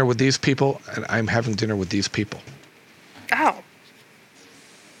have dinner with these people. And I'm having dinner with these people. Oh.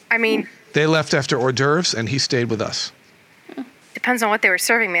 I mean. They left after hors d'oeuvres and he stayed with us. Depends on what they were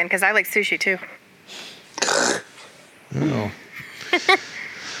serving, man, because I like sushi too. Oh.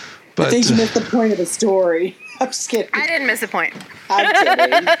 But, I think you missed the point of the story. I'm just kidding. I didn't miss the point. I'm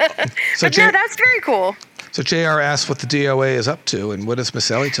kidding. But no, that's very cool. So JR asks what the DOA is up to, and what does Miss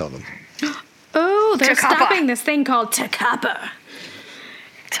Ellie tell them? Oh, they're Takapa. stopping this thing called Takapa.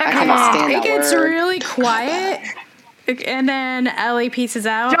 Takapa. It gets really quiet, and then Ellie pieces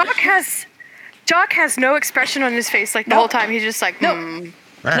out. Jock has no expression on his face like the whole time. He's just like, No,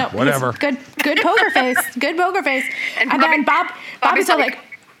 whatever. Good poker face. Good poker face. And then Bobby's all like,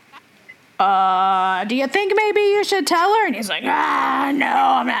 do you think maybe you should tell her? And he's like, no,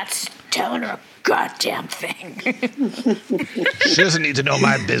 I'm not telling her a goddamn thing. She doesn't need to know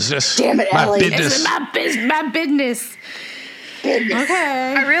my business. Damn it, my Ellie. business. My business.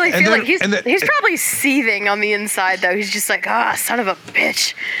 Okay. I really feel like he's probably seething on the inside, though. He's just like, son of a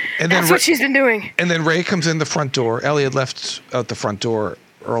bitch. And that's what she's been doing. And then Ray comes in the front door. Ellie had left out the front door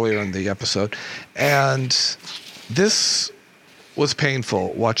earlier in the episode. And this was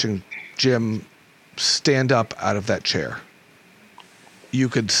painful, watching Jim stand up out of that chair. You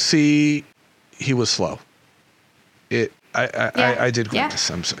could see he was slow. I did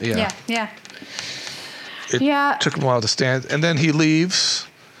grimace. Yeah. It took him a while to stand. And then he leaves,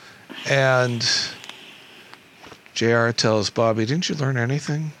 and JR tells Bobby, didn't you learn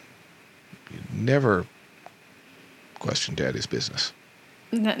anything? You never question Daddy's business.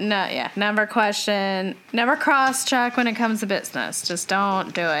 Never cross-check when it comes to business. Just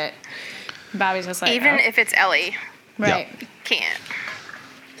don't do it. Bobby's just like, even if it's Ellie. Right. Yeah. Can't.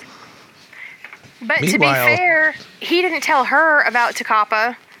 But to be fair, he didn't tell her about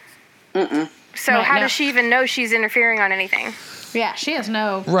Takapa. Mm-mm. So how does she even know she's interfering on anything? Yeah, she has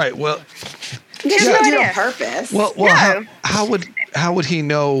no. Right. Well, she has no idea. Purpose. Well, no. how would he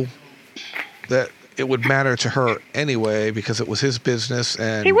know that it would matter to her anyway? Because it was his business,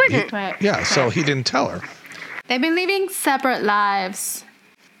 and he wouldn't. Yeah, so he didn't tell her. They've been living separate lives.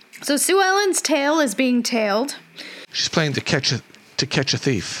 So Sue Ellen's tail is being tailed. She's playing to catch a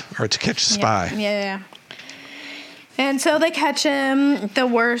thief or to catch a spy. Yeah. And so they catch him, the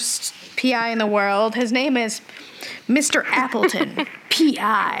worst PI in the world. His name is Mr. Appleton,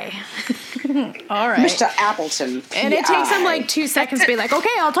 PI. All right. Mr. Appleton, PI. And it takes him like 2 seconds to be like, okay,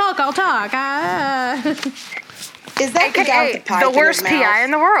 I'll talk. Is that the guy with the pipe the worst in his mouth? PI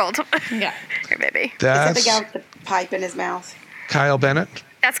in the world? Yeah. Here, baby. Is that the guy with the pipe in his mouth? Kyle Bennett?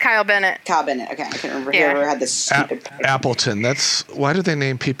 That's Kyle Bennett. Kyle Bennett. Okay, I can't remember whoever had this stupid. Appleton. Why do they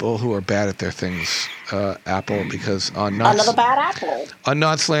name people who are bad at their things Apple? Because on Another bad apple. On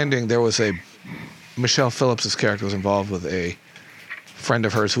Knots Landing, there was Michelle Phillips' character was involved with a friend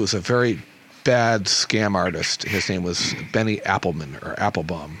of hers who was a very bad scam artist. His name was Benny Appleman or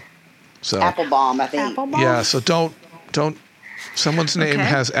Applebaum. So Applebaum, I think. Applebaum? Yeah. So don't. Someone's name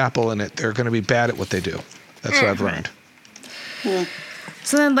has apple in it. They're going to be bad at what they do. That's what I've learned.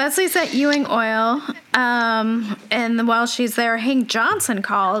 So then Leslie's at Ewing Oil, and while she's there, Hank Johnson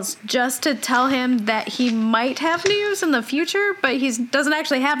calls just to tell him that he might have news in the future, but he doesn't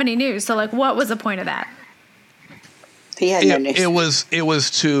actually have any news. So, like, what was the point of that? He had no news. It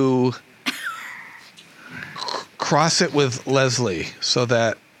was to cross it with Leslie so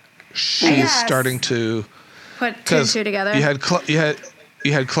that she's starting to put two and two together.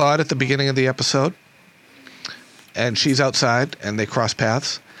 You had Claude at the beginning of the episode. And she's outside, and they cross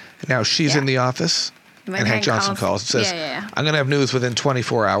paths. And now she's in the office, and Hank Johnson calls and says, I'm going to have news within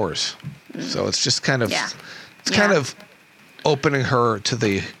 24 hours. So it's just kind of kind of opening her to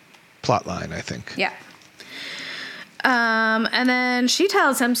the plot line, I think. Yeah. And then she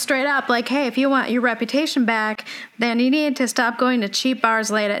tells him straight up, like, hey, if you want your reputation back, then you need to stop going to cheap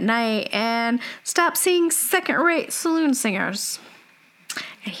bars late at night and stop seeing second-rate saloon singers.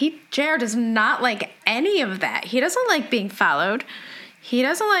 And JR does not like any of that. He doesn't like being followed. He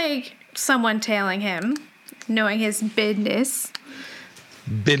doesn't like someone tailing him, knowing his business.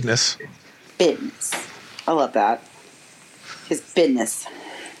 Business. I love that. His business.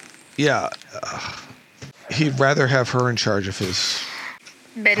 Yeah. He'd rather have her in charge of his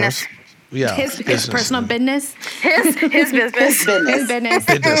business. His personal business. His business. His business.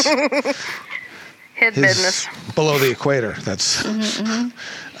 His business. Below the equator. That's.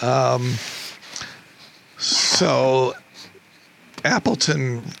 So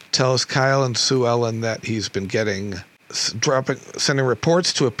Appleton tells Kyle and Sue Ellen that he's been sending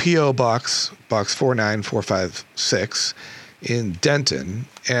reports to a P.O. box 49456 in Denton,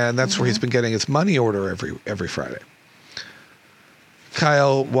 and that's where he's been getting his money order every Friday.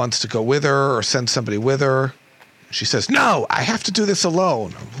 Kyle wants to go with her or send somebody with her. She says, "No, I have to do this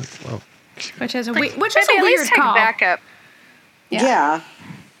alone." I'm like, well, which is a weird call. Backup. Yeah.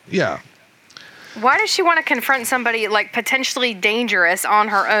 Why does she want to confront somebody like potentially dangerous on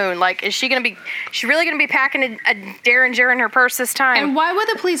her own? Like, is she really gonna be packing a Derringer in her purse this time? And why would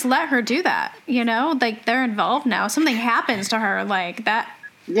the police let her do that? You know, like they're involved now. Something happens to her, like that.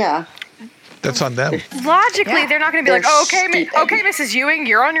 Yeah. That's on them. Logically, they're not going to be like, oh, okay, Mrs. Ewing,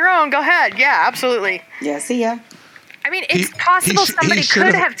 you're on your own. Go ahead. Yeah, absolutely. Yeah, see ya. I mean, it's possible somebody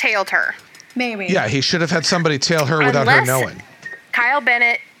could have tailed her. Maybe. Yeah, he should have had somebody tail her without her knowing. Kyle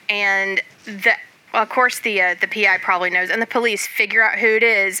Bennett and of course, the PI probably knows, and the police figure out who it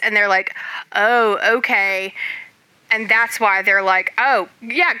is, and they're like, oh, okay. And that's why they're like, oh,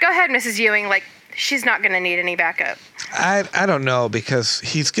 yeah, go ahead, Mrs. Ewing. Like, she's not going to need any backup. I don't know, because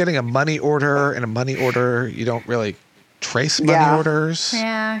he's getting a money order, and a money order, you don't really trace money orders.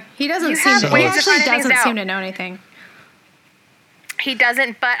 Yeah, he doesn't seem to know anything. He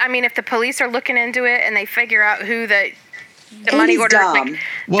doesn't, but I mean, if the police are looking into it and they figure out who the money order, like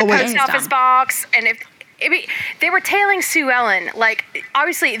the post office box, and if they were tailing Sue Ellen, like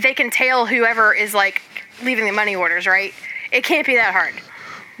obviously they can tail whoever is like leaving the money orders, right? It can't be that hard.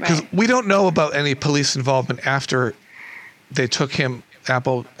 Because we don't know about any police involvement after they took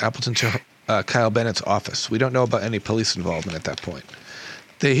Appleton to Kyle Bennett's office. We don't know about any police involvement at that point.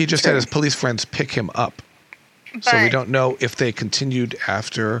 He just had his police friends pick him up. So we don't know if they continued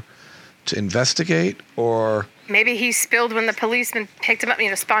after to investigate or... Maybe he spilled when the policeman picked him up,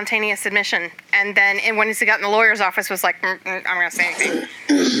 spontaneous admission. And then when he got in the lawyer's office was like, I'm going to say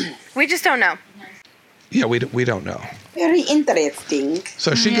anything. We just don't know. Yeah, we don't know. Very interesting.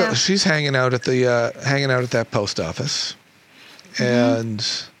 So she's hanging out at that post office. And...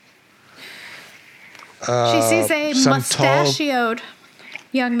 she sees a mustachioed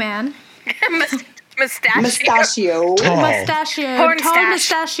young man. Mustachioed. Tall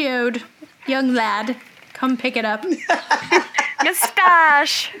mustachioed young lad. Come pick it up.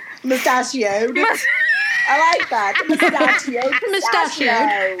 Mustachioed. I like that.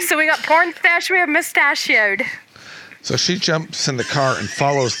 Mustachioed. So we got porn stash, we have mustachioed. So she jumps in the car and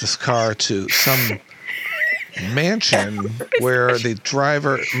follows this car to some mansion where the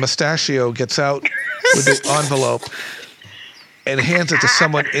driver, Mustachio, gets out with the envelope and hands it to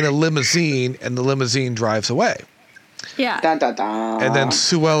someone in a limousine, and the limousine drives away. Yeah. Dun, dun, dun. And then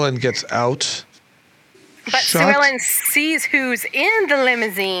Sue Ellen gets out. But Sue Ellen sees who's in the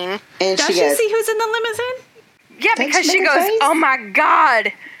limousine. And does she see who's in the limousine? Yeah, because she goes, "Oh my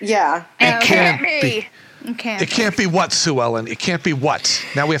God." Yeah. It can't be. Okay. It can't be what, Sue Ellen? It can't be what?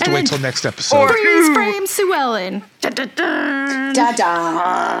 Now we have to wait till next episode. Freeze frame Sue Ellen. Da-da-da.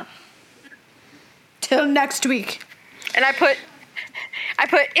 Da-da. Till next week. And I put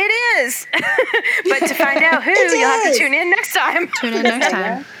it is. But to find out who, you'll have to tune in next time. Tune in next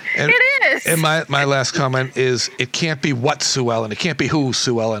time. And, it is. And my last comment is, it can't be what, Sue Ellen? It can't be who,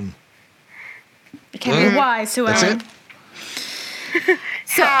 Sue Ellen? It can't be why, Sue That's Ellen. it?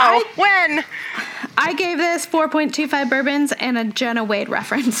 So when? I gave this 4.25 bourbons and a Jenna Wade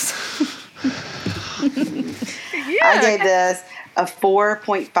reference. I gave this a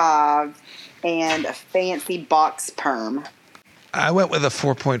 4.5 and a fancy box perm. I went with a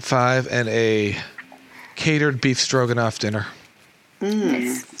 4.5 and a catered beef stroganoff dinner.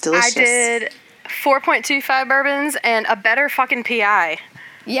 Delicious. I did 4.25 bourbons and a better fucking PI.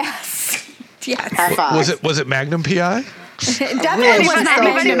 Yes. Yes. High five. Was it Magnum PI? It definitely was not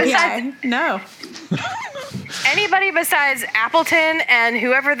Anybody Magnum besides- PI. No. Anybody besides Appleton and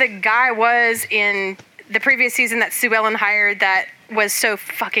whoever the guy was in the previous season that Sue Ellen hired that was so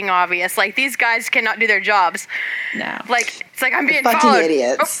fucking obvious. Like, these guys cannot do their jobs. No. Like, it's like I'm being Fucking followed.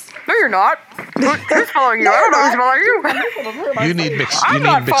 idiots. Oh, no, you're not. Who's following you? I don't know who's following you. You need mix. I'm You need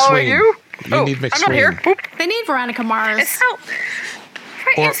not following McSween. you. You need McSween. I'm not here. Boop. They need Veronica Mars. It's so,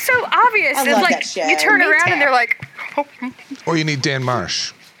 right, Or- it's so obvious. I It's love like that show. you turn Me around too. and they're like, oh. Or you need Dan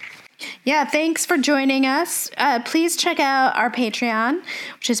Marsh. Yeah, thanks for joining us. Please check out our Patreon,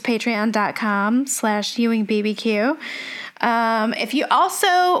 which is patreon.com/EwingBBQ. If you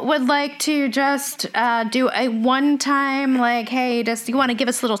also would like to just do a one-time, like, hey, you want to give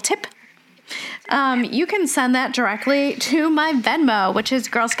us a little tip? You can send that directly to my Venmo, which is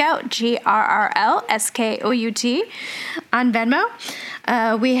Girl Scout, GRRLSKOUT on Venmo.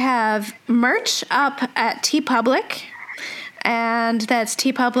 We have merch up at TeePublic. And that's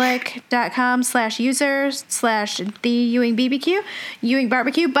tpublic.com/users/the Ewing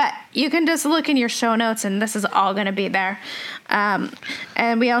Barbecue. But you can just look in your show notes, and this is all going to be there. And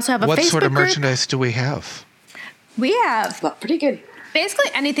we also have a Facebook What sort of group. merchandise do we have? We have Pretty good. basically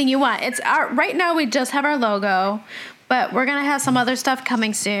anything you want. It's right now we just have our logo, but we're gonna have some other stuff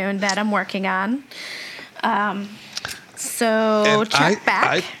coming soon that I'm working on. So And check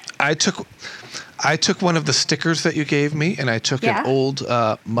back. I took one of the stickers that you gave me, and I took Yeah. an old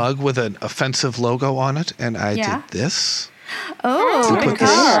mug with an offensive logo on it, and I Yeah. did this. Oh, You good put this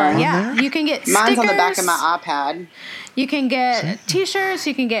call. on Yeah, there? you can get Mine's stickers. on the back of my iPad. You can get T-shirts.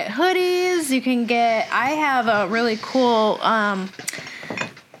 You can get hoodies. You can get. I have a really cool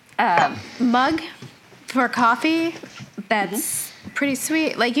mug for coffee. That's pretty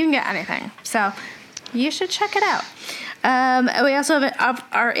sweet. Like, you can get anything. So you should check it out. We also have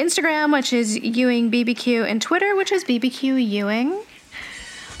our Instagram, which is Ewing BBQ, and Twitter, which is BBQ Ewing.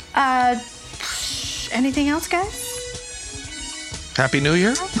 Anything else, guys? Happy New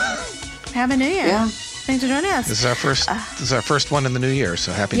Year! Happy New Year! Yeah. Thanks for joining us. This is our first. This is our first one in the new year.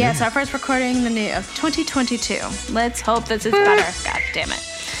 So happy New Yes, Year! our first recording of 2022. Let's hope this is better. God damn it!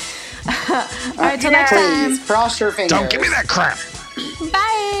 All right, till next time. Please, cross your fingers. Don't give me that crap.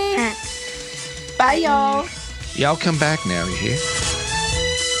 Bye. Bye, y'all. Y'all come back now. You hear?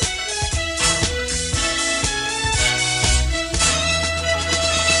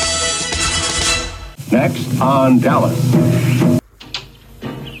 Next on Dallas.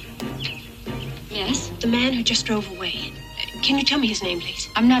 Yes? The man who just drove away. Can you tell me his name, please?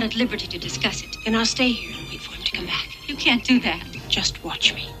 I'm not at liberty to discuss it. Then I'll stay here and wait for him to come back. You can't do that. Just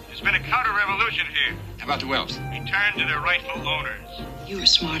watch me. There's been a counter-revolution here. How about the Wells? Return to their rightful owners. You were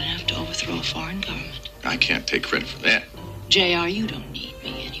smart enough to overthrow a foreign government. I can't take credit for that. JR, you don't need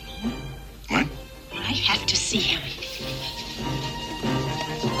me anymore. What? I have to see him.